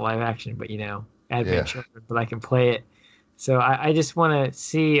 or not live action, but Advent Children, but I can play it. So I just want to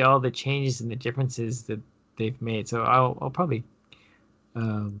see all the changes and the differences that they've made. So I'll probably,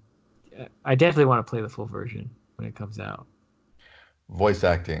 I definitely want to play the full version when it comes out. Voice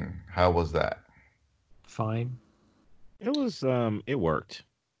acting, how was that? Fine. It worked.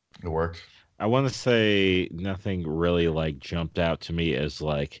 It worked. I want to say nothing really like jumped out to me as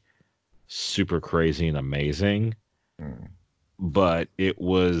like super crazy and amazing, but it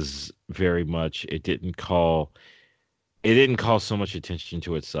was very much it didn't call so much attention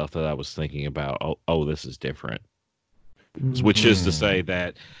to itself that I was thinking about, oh this is different. Which is to say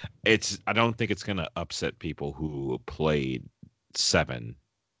that I don't think it's going to upset people who played 7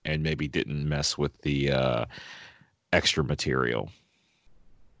 and maybe didn't mess with the extra material.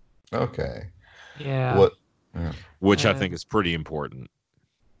 Okay. Yeah. What? Which I think is pretty important.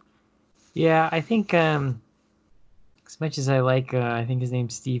 Yeah, I think as much as I like, I think his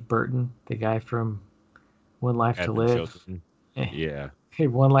name's Steve Burton, the guy from One Life to Live. Children. Yeah.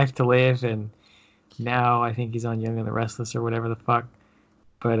 One Life to Live, and now I think he's on Young and the Restless or whatever the fuck.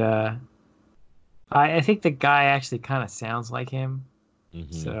 But I think the guy actually kind of sounds like him.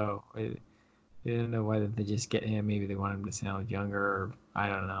 Mm-hmm. So I don't know whether they just get him. Maybe they want him to sound younger, or I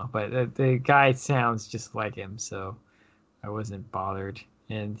don't know. But the guy sounds just like him, so I wasn't bothered.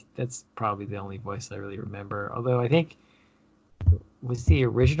 And that's probably the only voice I really remember. Although I think, was the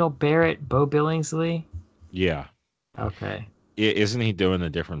original Barrett Bo Billingsley? Yeah. Okay. Isn't he doing a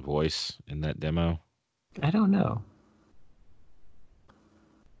different voice in that demo? I don't know.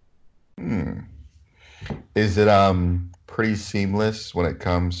 Is it pretty seamless when it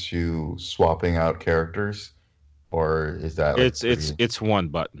comes to swapping out characters, or is that like it's one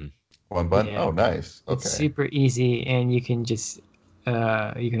button? One button? Yeah. Oh, nice. Okay. It's super easy, and you can just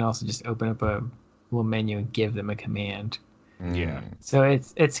you can also just open up a little menu and give them a command. Yeah. So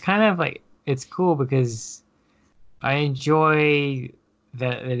it's kind of like, it's cool because I enjoy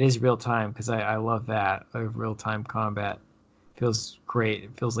that it is real time, because I love that real time combat. Feels great. It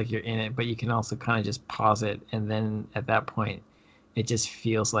feels like you're in it, but you can also kind of just pause it, and then at that point, it just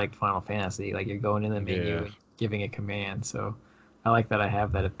feels like Final Fantasy, like you're going in the menu and giving a command. So I like that I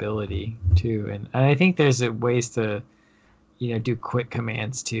have that ability too, and I think there's ways to, do quick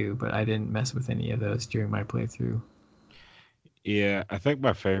commands too, but I didn't mess with any of those during my playthrough. Yeah, I think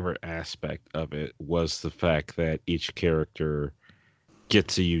my favorite aspect of it was the fact that each character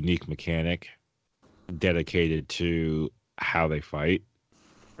gets a unique mechanic dedicated to how they fight,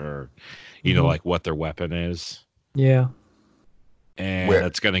 or like what their weapon is. Yeah. And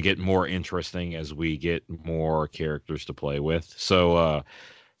that's going to get more interesting as we get more characters to play with. So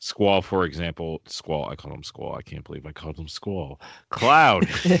Squall, for example, I called him Squall. I can't believe I called him Squall. Cloud.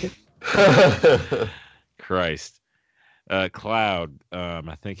 Christ. Cloud,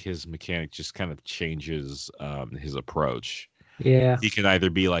 I think his mechanic just kind of changes his approach. Yeah. He can either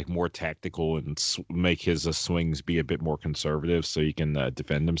be like more tactical and make his swings be a bit more conservative so he can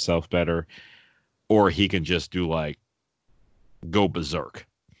defend himself better, or he can just do like go berserk,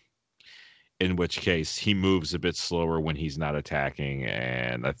 in which case he moves a bit slower when he's not attacking,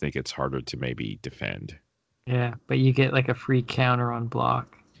 and I think it's harder to maybe defend. Yeah, but you get like a free counter on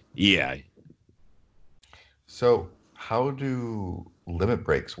block. Yeah. So how do limit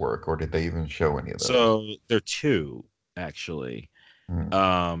breaks work, or did they even show any of those? So there are 2. Actually,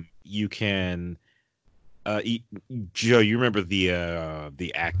 you can Joe, you remember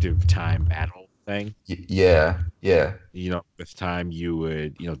the active time battle thing. Yeah. With time you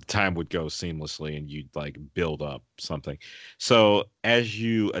would, the time would go seamlessly and you'd like build up something. So as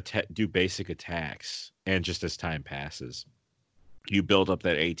you do basic attacks and just as time passes, you build up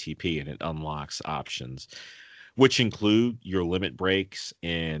that ATP and it unlocks options, which include your limit breaks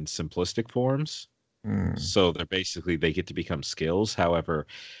in simplistic forms. So they get to become skills. However,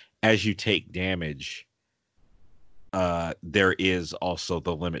 as you take damage, there is also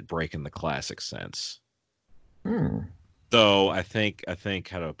the limit break in the classic sense. So I think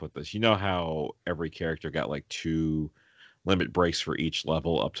how do I put this? You know how every character got like 2 limit breaks for each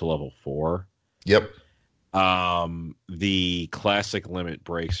level up to level 4? Yep. The classic limit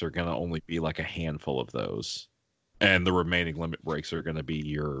breaks are gonna only be like a handful of those. And the remaining limit breaks are gonna be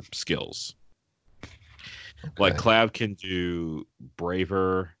your skills. Okay. Like Cloud can do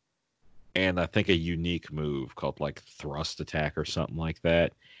Braver and I think a unique move called like Thrust Attack or something like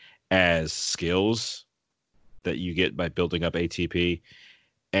that as skills that you get by building up ATP.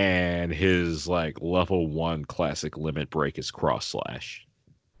 And his like level 1 classic limit break is Cross Slash.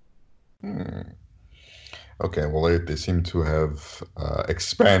 Okay, well, they seem to have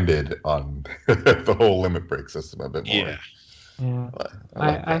expanded on the whole limit break system a bit more.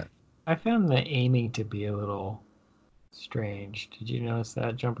 Yeah. I found the aiming to be a little strange. Did you notice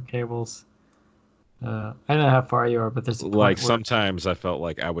that, Jumper Cables? I don't know how far you are, but there's like sometimes I felt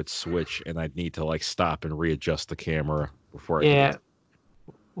like I would switch and I'd need to like stop and readjust the camera before I could.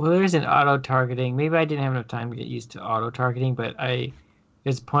 Well, there's an auto targeting. Maybe I didn't have enough time to get used to auto targeting, but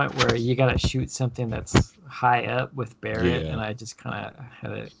there's a point where you gotta shoot something that's high up with Barret, and I just kind of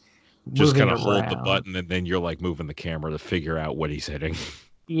had it just kind of hold the button, and then you're like moving the camera to figure out what he's hitting.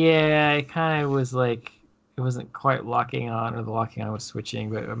 Yeah, it kind of was like it wasn't quite locking on, or the locking on was switching,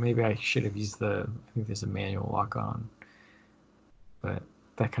 but maybe I should have used I think there's a manual lock on, but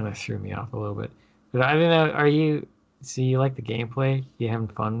that kind of threw me off a little bit. But I don't know, so you like the gameplay? You having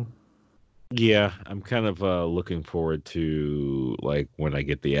fun? Yeah, I'm kind of looking forward to like when I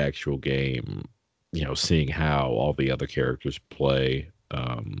get the actual game, seeing how all the other characters play.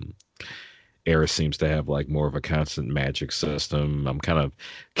 Aeris seems to have like more of a constant magic system. I'm kind of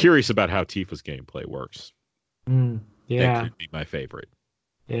curious about how Tifa's gameplay works. Yeah. That could be my favorite.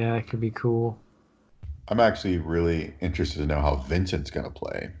 Yeah, that could be cool. I'm actually really interested to know how Vincent's going to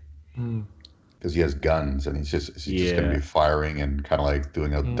play. Because he has guns and he's just going to be firing and kind of like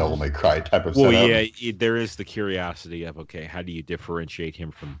doing a Devil May Cry type of setup. Well, yeah, there is the curiosity of, okay, how do you differentiate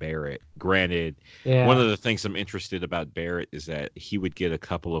him from Barret? Granted, one of the things I'm interested about Barret is that he would get a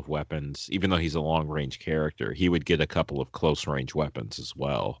couple of weapons, even though he's a long-range character, he would get a couple of close-range weapons as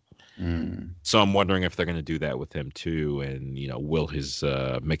well. So I'm wondering if they're going to do that with him too, and will his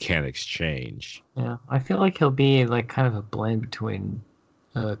mechanics change? Yeah, I feel like he'll be like kind of a blend between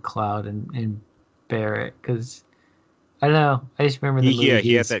Cloud and Barret, because I don't know. I just remember the movie. Yeah,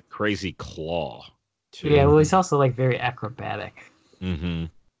 he had that crazy claw too. Yeah, well, he's also like very acrobatic.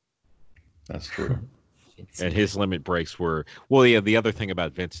 That's true. And his limit breaks were the other thing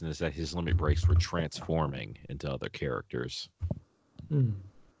about Vincent is that his limit breaks were transforming into other characters.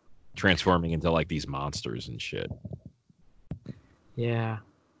 Transforming into like these monsters and shit. Yeah.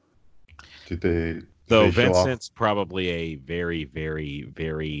 Though Vincent's probably a very, very,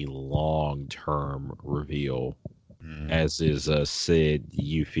 very long-term reveal, as is Cid,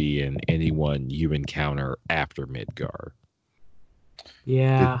 Yuffie, and anyone you encounter after Midgar.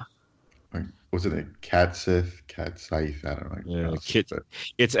 Yeah. Was it a Cat Sith? Cat Scythe? I don't know. Yeah,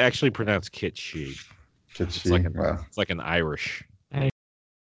 it's actually pronounced Kit Shi. It's like an Irish.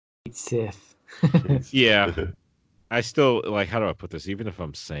 Sith. Yeah. I still like. How do I put this? Even if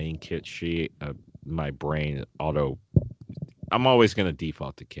I'm saying Kit Shi, my brain I'm always going to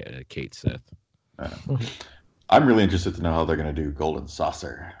default to Kate Sith. I'm really interested to know how they're going to do Golden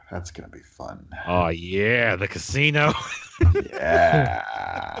Saucer. That's going to be fun. Oh yeah, the casino.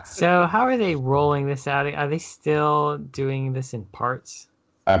 Yeah. So how are they rolling this out? Are they still doing this in parts?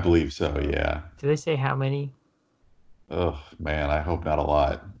 I believe so. Yeah. Do they say how many? Oh man, I hope not a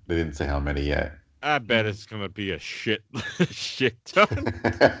lot. They didn't say how many yet. I bet it's gonna be a shit ton.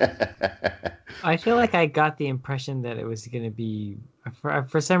 I feel like I got the impression that it was gonna be,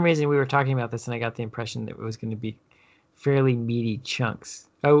 for some reason we were talking about this and I got the impression that it was gonna be fairly meaty chunks.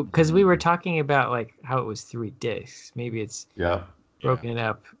 Oh, because we were talking about like how it was 3 discs. Maybe it's broken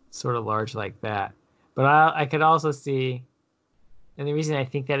up sort of large like that. But I could also see, and the reason I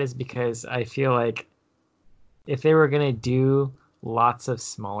think that is because I feel like if they were gonna do lots of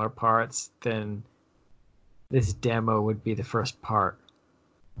smaller parts, then this demo would be the first part.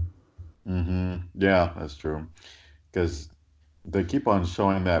 Yeah, that's true. Because They keep on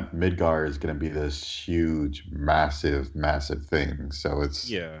showing that Midgar is going to be this huge, massive, massive thing. So it's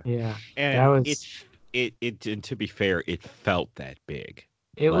Yeah. Yeah, that And was and to be fair, it felt that big.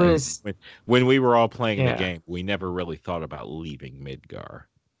 it Like was when we were all playing the yeah. game, we never really thought about leaving Midgar.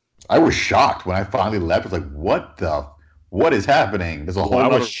 I was shocked when I finally left. I was like, what is happening? There's a Well, whole I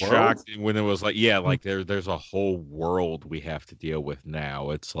was nother world? shocked when it was like, yeah, Mm, like there's a whole world we have to deal with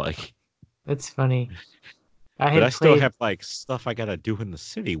now. It's like, That's funny. I but I had still played have like stuff I gotta do in the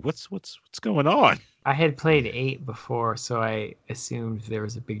city. What's going on? I had played 8 before, so I assumed there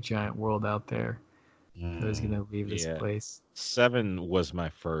was a big giant world out there that was Mm. gonna leave this Yeah, place. 7 was my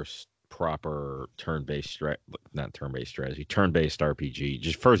first proper turn-based not turn-based strategy, turn-based RPG,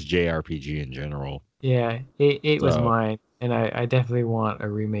 just first JRPG in general. Yeah, 8 was So, mine, and I definitely want a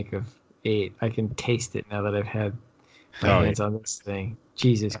remake of 8. I can taste it now that I've had my oh yeah, hands on this thing.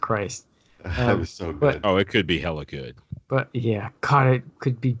 Jesus Christ. That was so But good. oh, it could be hella good. yeah, God, it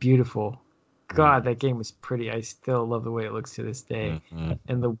could be beautiful. God, Mm. that game was pretty. I still love the way it looks to this day, Hmm.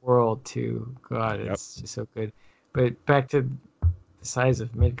 and the world too. God, Yep. it's just so good. But back to the size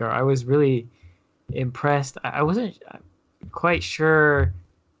of Midgar, I was really impressed. I wasn't quite sure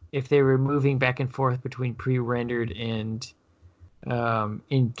if they were moving back and forth between pre-rendered and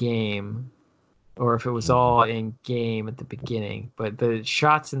in game, or if it was Mhm. all in game at the beginning. But the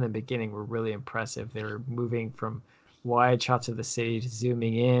shots in the beginning were really impressive. They were moving from wide shots of the city to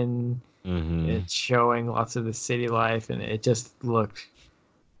zooming in Hmm. and showing lots of the city life, and it just looked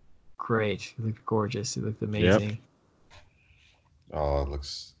great. It looked gorgeous. It looked Yep. amazing. Oh,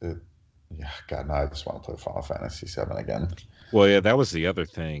 yeah, God, no, I just want to play Final Fantasy VII again. Well, yeah, that was the other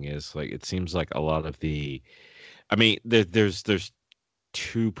thing is like it seems like a lot of the I mean, there's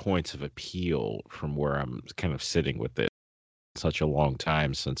 2 points of appeal from where I'm kind of sitting with it. Such a long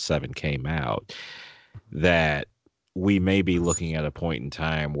time since 7 came out that we may be looking at a point in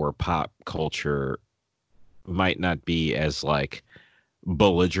time where pop culture might not be as like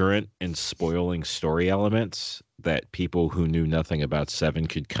belligerent in spoiling story elements that people who knew nothing about 7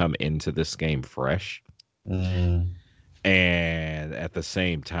 could come into this game fresh, Mm. and at the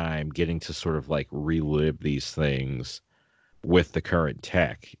same time getting to sort of like relive these things with the current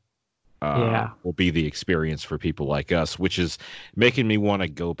tech Yeah. will be the experience for people like us, which is making me want to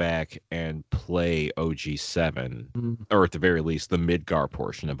go back and play OG7, Mm, or at the very least, the Midgar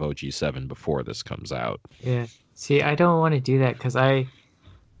portion of OG7 before this comes out. yeah. See, I don't want to do that because I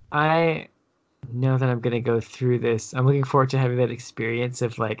know that I'm gonna go through this. I'm looking forward to having that experience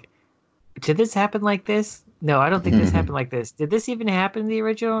of like, did this happen like this? No, I don't think this happened like this. Did this even happen in the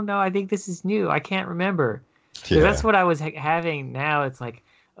original? No, I think this is new. I can't remember. Because that's Yeah. what I was having now. It's like,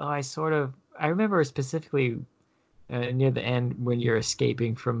 oh, I remember specifically near the end when you're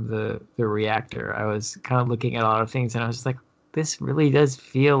escaping from the reactor. I was kind of looking at a lot of things, and I was just like, this really does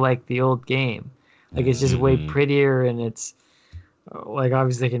feel like the old game. Like it's just Mm. way Hmm. prettier, and it's like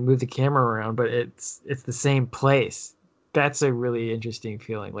obviously they can move the camera around, but it's the same place. That's a really interesting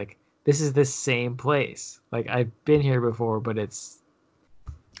feeling. Like this is the same place. Like I've been here before, but it's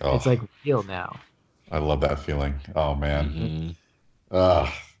Oh, like real now. I love that feeling. Oh man. Hmm.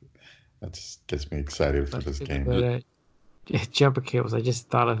 Ah, that just gets me excited for But, this game. but jumper cables. I just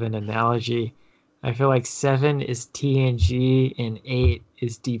thought of an analogy. I feel like 7 is TNG and 8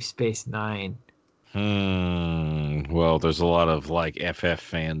 is Deep Space Nine. Well, there's a lot of like FF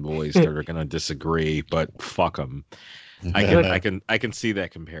fanboys that are gonna disagree, but fuck them. I can, Look, I can, I can see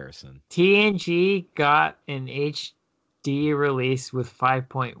that comparison. TNG got an HD release with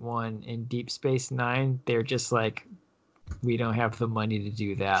 5.1, and Deep Space Nine, they're just like, we don't have the money to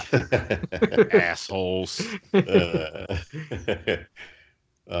do that. Assholes.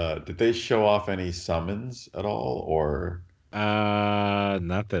 uh, did they show off any summons at all, or?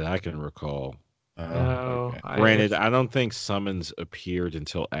 Not that I can recall. Oh, No, okay. Granted, I don't think summons appeared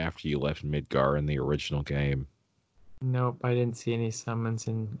until after you left Midgar in the original game. nope, I didn't see any summons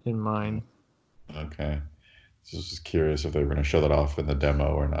in mine. Okay. So I was just curious if they were going to show that off in the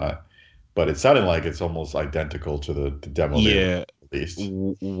demo or not. But it sounded like it's almost identical to the demo they Yeah, released.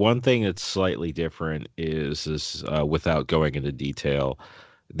 one thing that's slightly different is without going into detail,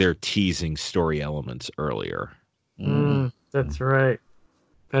 they're teasing story elements earlier. Mm. That's right.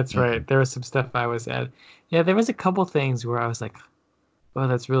 That's Okay. right. There was some stuff I was at. Yeah, there was a couple things where I was like, "Oh,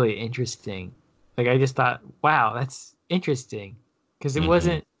 that's really interesting." Like I just thought, "Wow, that's interesting," because it Hmm.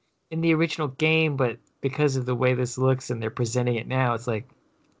 wasn't in the original game, but because of the way this looks and they're presenting it now, it's like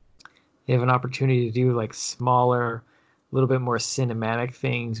they have an opportunity to do like smaller, a little bit more cinematic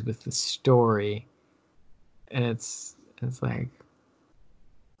things with the story, and it's like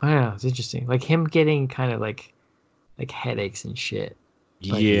I don't know, it's interesting. Like him getting kind of like like headaches and shit.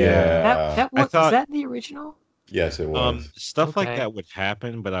 Like, Yeah. that I was thought that in the original? Yes, it was. stuff like Okay. that would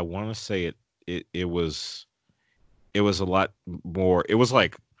happen, but I want to say it was a lot more. It was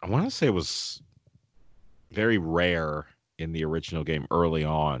like I want to say it was very rare in the original game early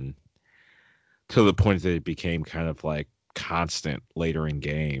on, to the point that it became kind of like constant later in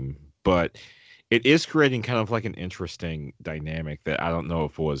game. But it is creating kind of like an interesting dynamic that I don't know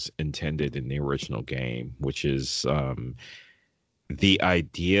if was intended in the original game, which is the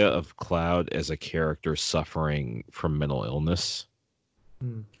idea of Cloud as a character suffering from mental illness.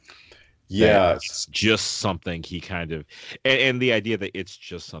 Hmm. Yeah, It's just something he kind of, and the idea that it's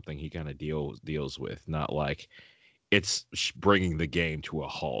just something he kind of deals with, not like it's bringing the game to a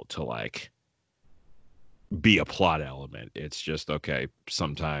halt to like be a plot element. It's just okay.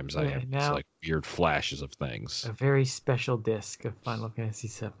 Sometimes I Yeah, have these now- like weird flashes of things. A very special disc of Final Fantasy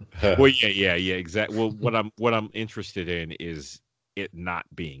VII. Well, yeah, exactly. Well, what I'm interested in is it not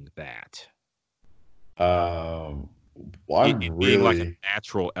being that. Well, I'm It being like a really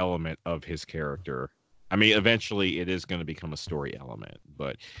natural element of his character. I mean, eventually it is going to become a story element,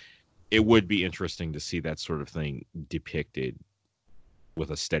 but it would be interesting to see that sort of thing depicted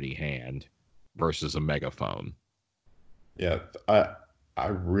with a steady hand versus a megaphone. yeah. I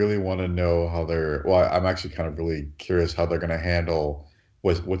really want to know how they're. Well, I'm actually kind of really curious how they're going to handle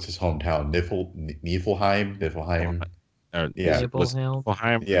what's his hometown, Niflheim. Yeah, Was Nibelheim.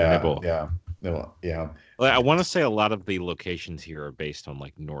 Nibelheim? yeah, Nibel. yeah, no, yeah. Well, I want to say a lot of the locations here are based on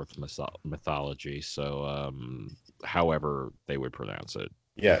like Norse mythology. So, however they would pronounce it.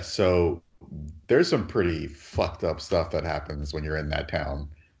 Yeah, so there's some pretty fucked up stuff that happens when you're in that town.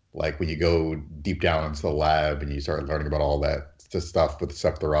 Like when you go deep down into the lab and you start learning about all that stuff with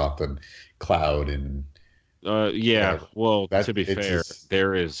Sephiroth and Cloud and Yeah. whatever. Well, That to be it's fair, just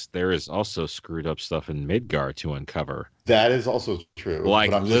there is also screwed up stuff in Midgar to uncover. that is also true.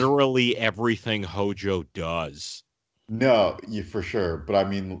 Like But I'm just literally everything Hojo does. no, you for sure. But I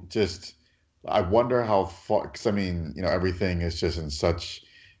mean, just I wonder how far. Because I mean, everything is just in such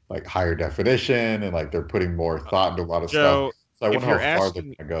like higher definition, and like they're putting more thought into a lot of stuff. Joe, So I if wonder you're how far they're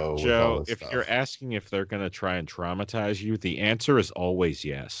asking gonna go with all Joe, this if stuff. you're asking if they're gonna try and traumatize you, the answer is always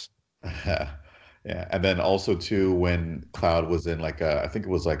yes. Yeah, and then also too when Cloud was in like I think it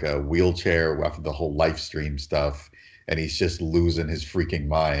was like a wheelchair after the whole live stream stuff, and he's just losing his freaking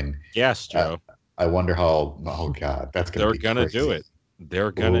mind. Yes, Uh, Joe. I wonder how. Oh God, that's gonna They're be gonna do crazy. it.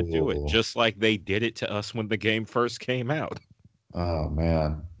 They're gonna do it. Ooh. Just like they did it to us when the game first came out. Oh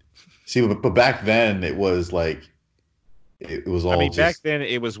man. See, but back then it was like it was I all mean, back just then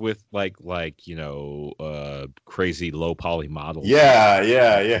it was with crazy low poly models.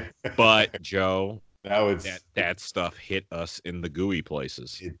 yeah. But Joe, Now it's that stuff hit us in the gooey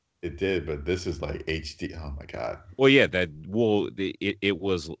places. it did, but this is like HD. Oh my God. Well, yeah, it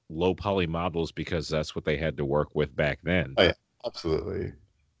was low poly models because that's what they had to work with back then. Oh yeah, absolutely.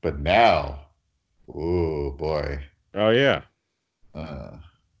 But now, oh boy, Oh yeah. uh,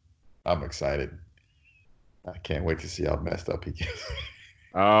 I'm excited. I can't wait to see how messed up he gets.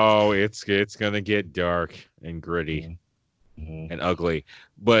 Oh, it's gonna get dark and gritty Mhm. and ugly.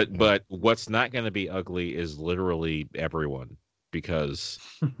 But what's not gonna be ugly is literally everyone. Because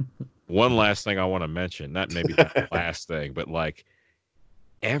one last thing I want to mention, not maybe the last thing, but like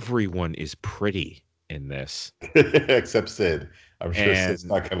everyone is pretty in this. Except Sid. I'm sure Sid's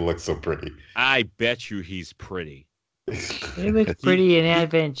And not going to look so pretty. I bet you he's pretty. They look pretty in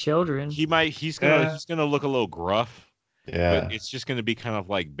Advent Children. He's Yeah. gonna look a little gruff, Yeah. but it's just gonna be kind of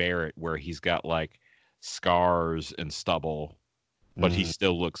like Barrett, where he's got like scars and stubble, but he Mhm.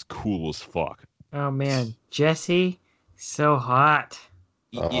 still looks cool as fuck. Oh man, Jesse, so hot.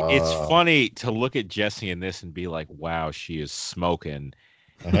 It's Uh. funny to look at Jessie in this and be like, wow, she is smoking.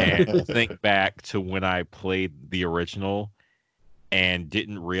 And think back to when I played the original and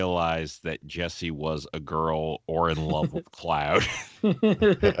didn't realize that Jessie was a girl or in love with Cloud. I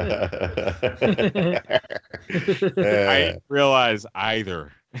didn't realize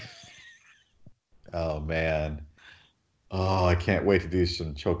either. Oh man. Oh, I can't wait to do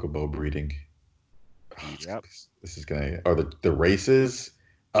some chocobo breeding. Oh, Yep. This is gonna or the races.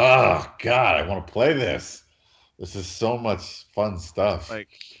 Oh God, I want to play this. This is so much fun stuff. Like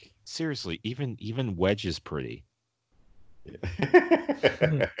seriously, even Wedge is pretty.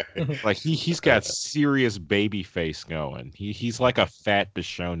 Like he's got serious baby face going. He's like a fat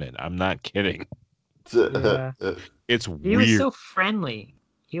Bishonen. I'm not kidding. Yeah. It's He weird. was so friendly.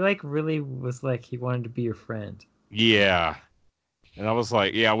 He like really was like he wanted to be your friend. Yeah. And I was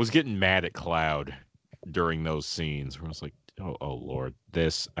like, I was getting mad at Cloud during those scenes where I was like, oh Lord,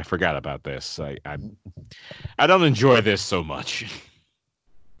 I forgot about this. I I don't enjoy this so much.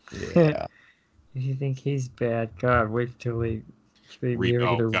 Yeah. If you think he's bad, God, wait till they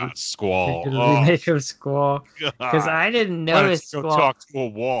Squall. get a remake of Squall. God. Because I didn't Why don't notice you go Squall. talk to a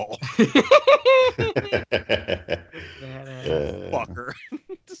wall, Badass. fucker.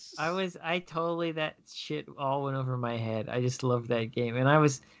 I totally, that shit all went over my head. I just loved that game. And I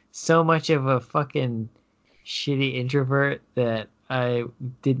was so much of a fucking shitty introvert that I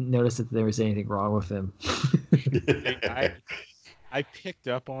didn't notice that there was anything wrong with him. I picked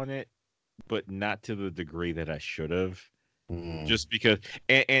up on it, but not to the degree that I should have. Mm. Just because,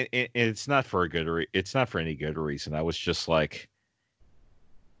 and it's not for a good it's not for any good reason. I was just like,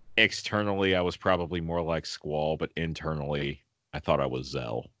 externally, I was probably more like Squall, but internally, I thought I was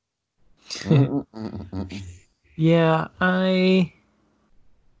Zell. Yeah, I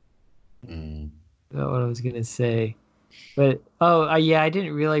Mm. forgot what I was gonna say, but yeah, I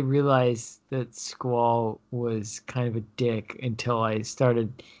didn't really realize that Squall was kind of a dick until I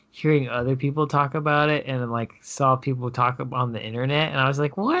started hearing other people talk about it, and like saw people talk on the internet, and I was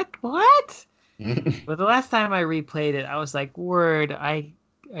like, what? But the last time I replayed it, I was like, word, I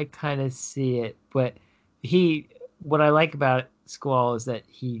kind of see it, but what I like about Squall is that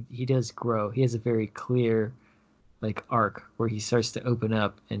he does grow. He has a very clear like arc where he starts to open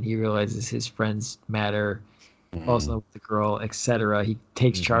up and he realizes his friends matter, falls in love with the girl, etc. He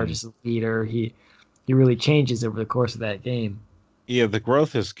takes charge as a leader. He really changes over the course of that game. Yeah, the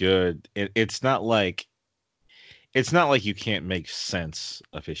growth is good. It's not like you can't make sense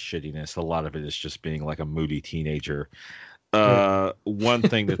of his shittiness. A lot of it is just being like a moody teenager. One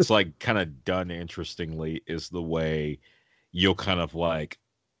thing that's like kind of done interestingly is the way you'll kind of like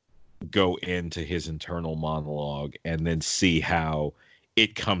go into his internal monologue and then see how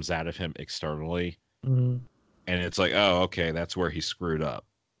it comes out of him externally. Mm-hmm. And it's like, oh, okay, that's where he screwed up.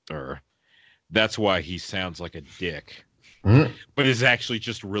 Or that's why he sounds like a dick. But is actually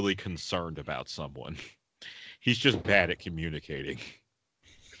just really concerned about someone. He's just bad at communicating.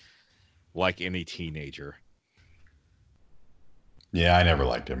 Like any teenager. Yeah, I never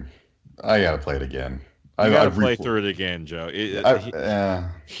liked him. I gotta play it again. You gotta play through it again, Joe.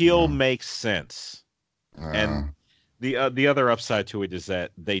 He'll make sense. And the other upside to it is that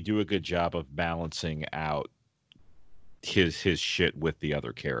they do a good job of balancing out his shit with the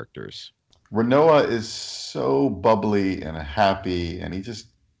other characters. Renoa is so bubbly and happy, and he just,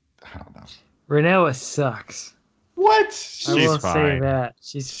 I don't know. Renoa sucks. What? I will say that.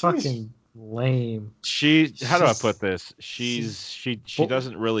 She's fucking lame. How do I put this? She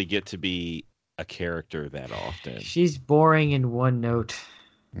doesn't really get to be a character that often. She's boring in one note.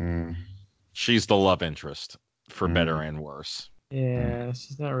 She's the love interest, for better and worse. Yeah,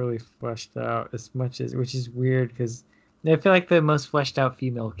 she's not really fleshed out as much as, which is weird because I feel like the most fleshed out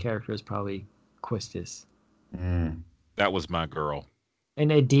female character is probably Quistis. That was my girl. And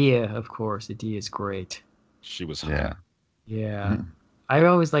Edea, of course. Edea is great. She was hot. Yeah. I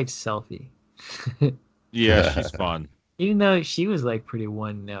always liked Selphie. Yeah, she's fun. Even though she was like pretty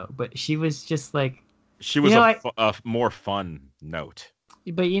one note, but she was just like... She was a more fun note.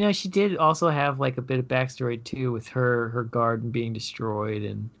 But she did also have like a bit of backstory too with her garden being destroyed,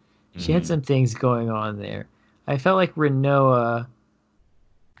 and she had some things going on there. I felt like Renoa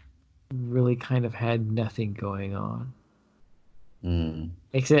really kind of had nothing going on.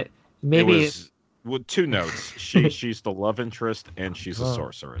 Except maybe... two notes. She's the love interest and she's a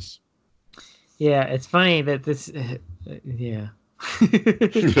sorceress. Yeah, it's funny that this... yeah.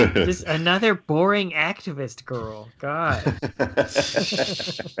 Just another boring activist girl. God.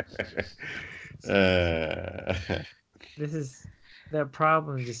 That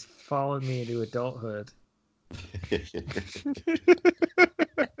problem just followed me into adulthood. Okay,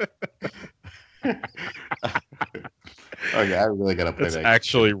 I really gotta play That's that.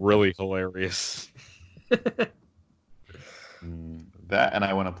 Actually, really hilarious. That, and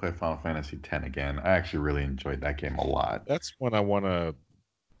I want to play Final Fantasy X again. I actually really enjoyed that game a lot. That's one I want to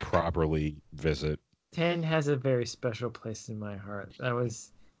properly visit. 10 has a very special place in my heart. That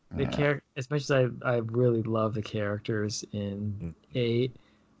was the character. As much as I really love the characters in 8,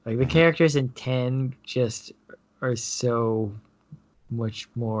 like the characters in 10 just are so much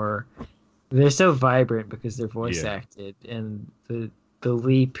more. They're so vibrant because they're voice acted, and the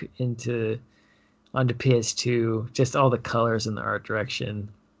leap onto PS2, just all the colors and the art direction.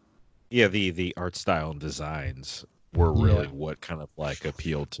 Yeah, the art style and designs were really what kind of like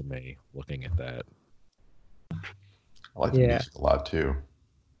appealed to me looking at that. I like the music a lot too.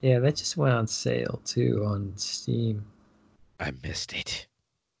 Yeah, that just went on sale too on Steam. I missed it.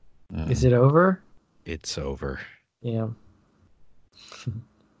 Is it over? It's over. Yeah.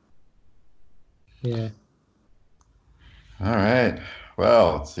 Yeah. All right.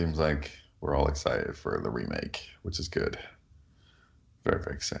 Well, it seems like we're all excited for the remake, which is good. Very,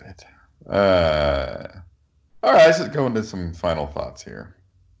 very excited. All right, let's go into some final thoughts here.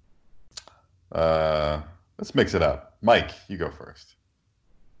 Let's mix it up. Mike, you go first.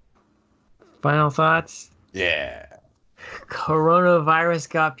 Final thoughts? Yeah. Coronavirus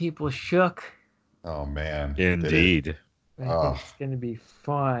got people shook. Oh man. Indeed. I think it's gonna be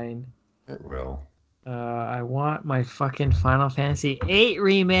fine. It will. I want my fucking Final Fantasy VIII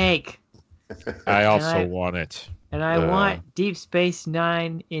remake. I also want it. And I want Deep Space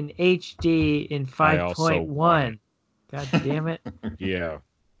Nine in HD in 5.1. God damn it. Yeah.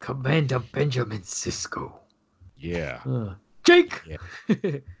 Commander Benjamin Sisko. Yeah. Jake! Yeah.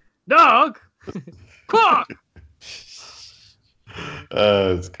 Dog! Clock!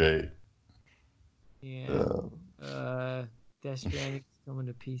 That's great. Yeah. Death Stranding's coming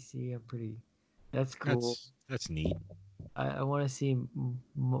to PC. That's cool. That's neat. I want to see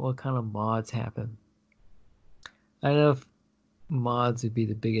what kind of mods happen. I don't know if mods would be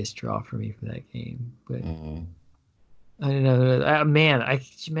the biggest draw for me for that game, but I don't know. Man, I can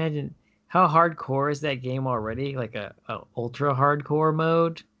imagine how hardcore is that game already? Like a ultra hardcore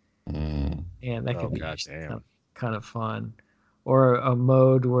mode, and that could be kind of fun. Or a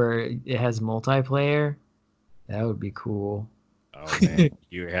mode where it has multiplayer. That would be cool. Oh man,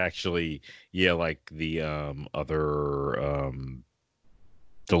 you actually, like the other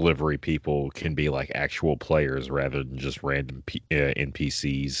delivery people can be like actual players rather than just random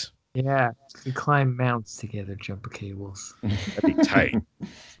NPCs. Yeah, you climb mounts together, jump cables. That'd be tight.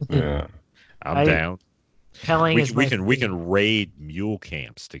 Yeah, I'm down. Telling we can raid mule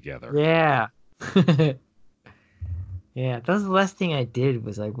camps together. Yeah. Yeah, that was the last thing I did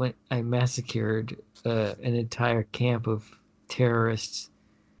was I massacred an entire camp of terrorists.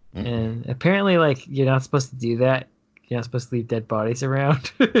 And apparently, like, you're not supposed to do that. You're not supposed to leave dead bodies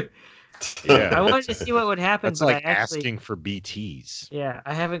around. Yeah, I wanted to see what would happen. That's like asking for BTs. Yeah,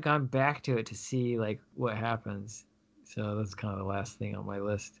 I haven't gone back to it to see like what happens. So that's kind of the last thing on my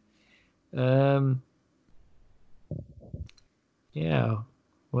list. Yeah,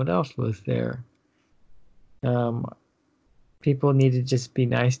 what else was there? People need to just be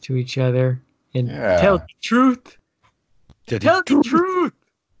nice to each other and tell the truth. Tell the truth.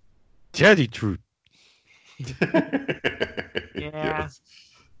 Tell the truth. Yeah. Yes.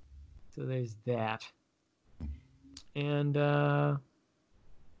 So there's that. And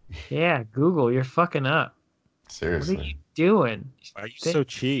yeah, Google, you're fucking up. Seriously. What are you doing? Why are you so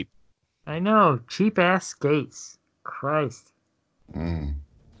cheap? I know, cheap ass skates. Christ. It's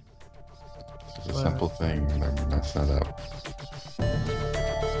just a simple thing. They're messing it up.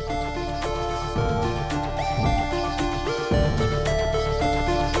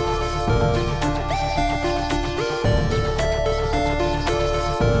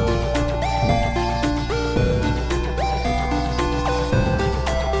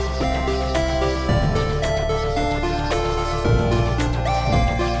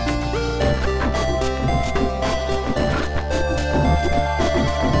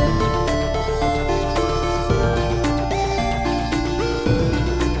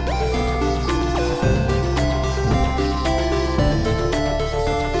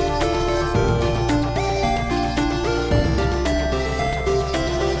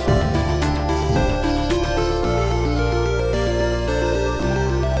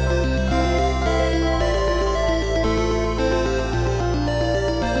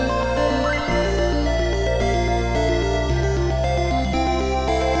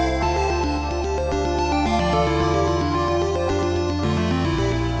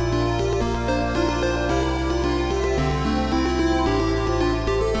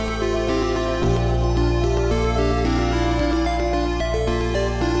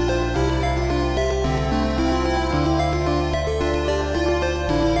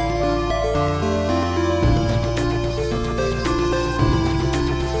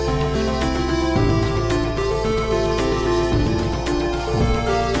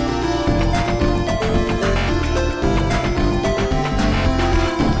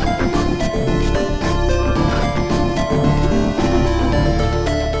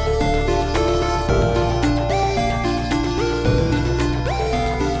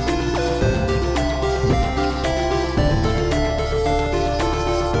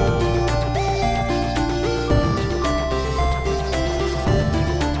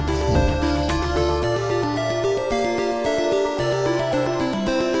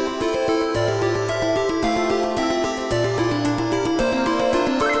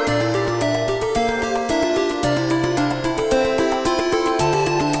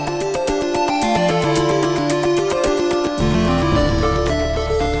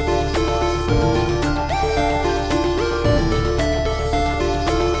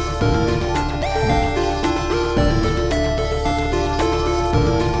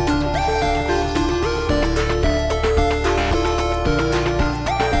 Peace.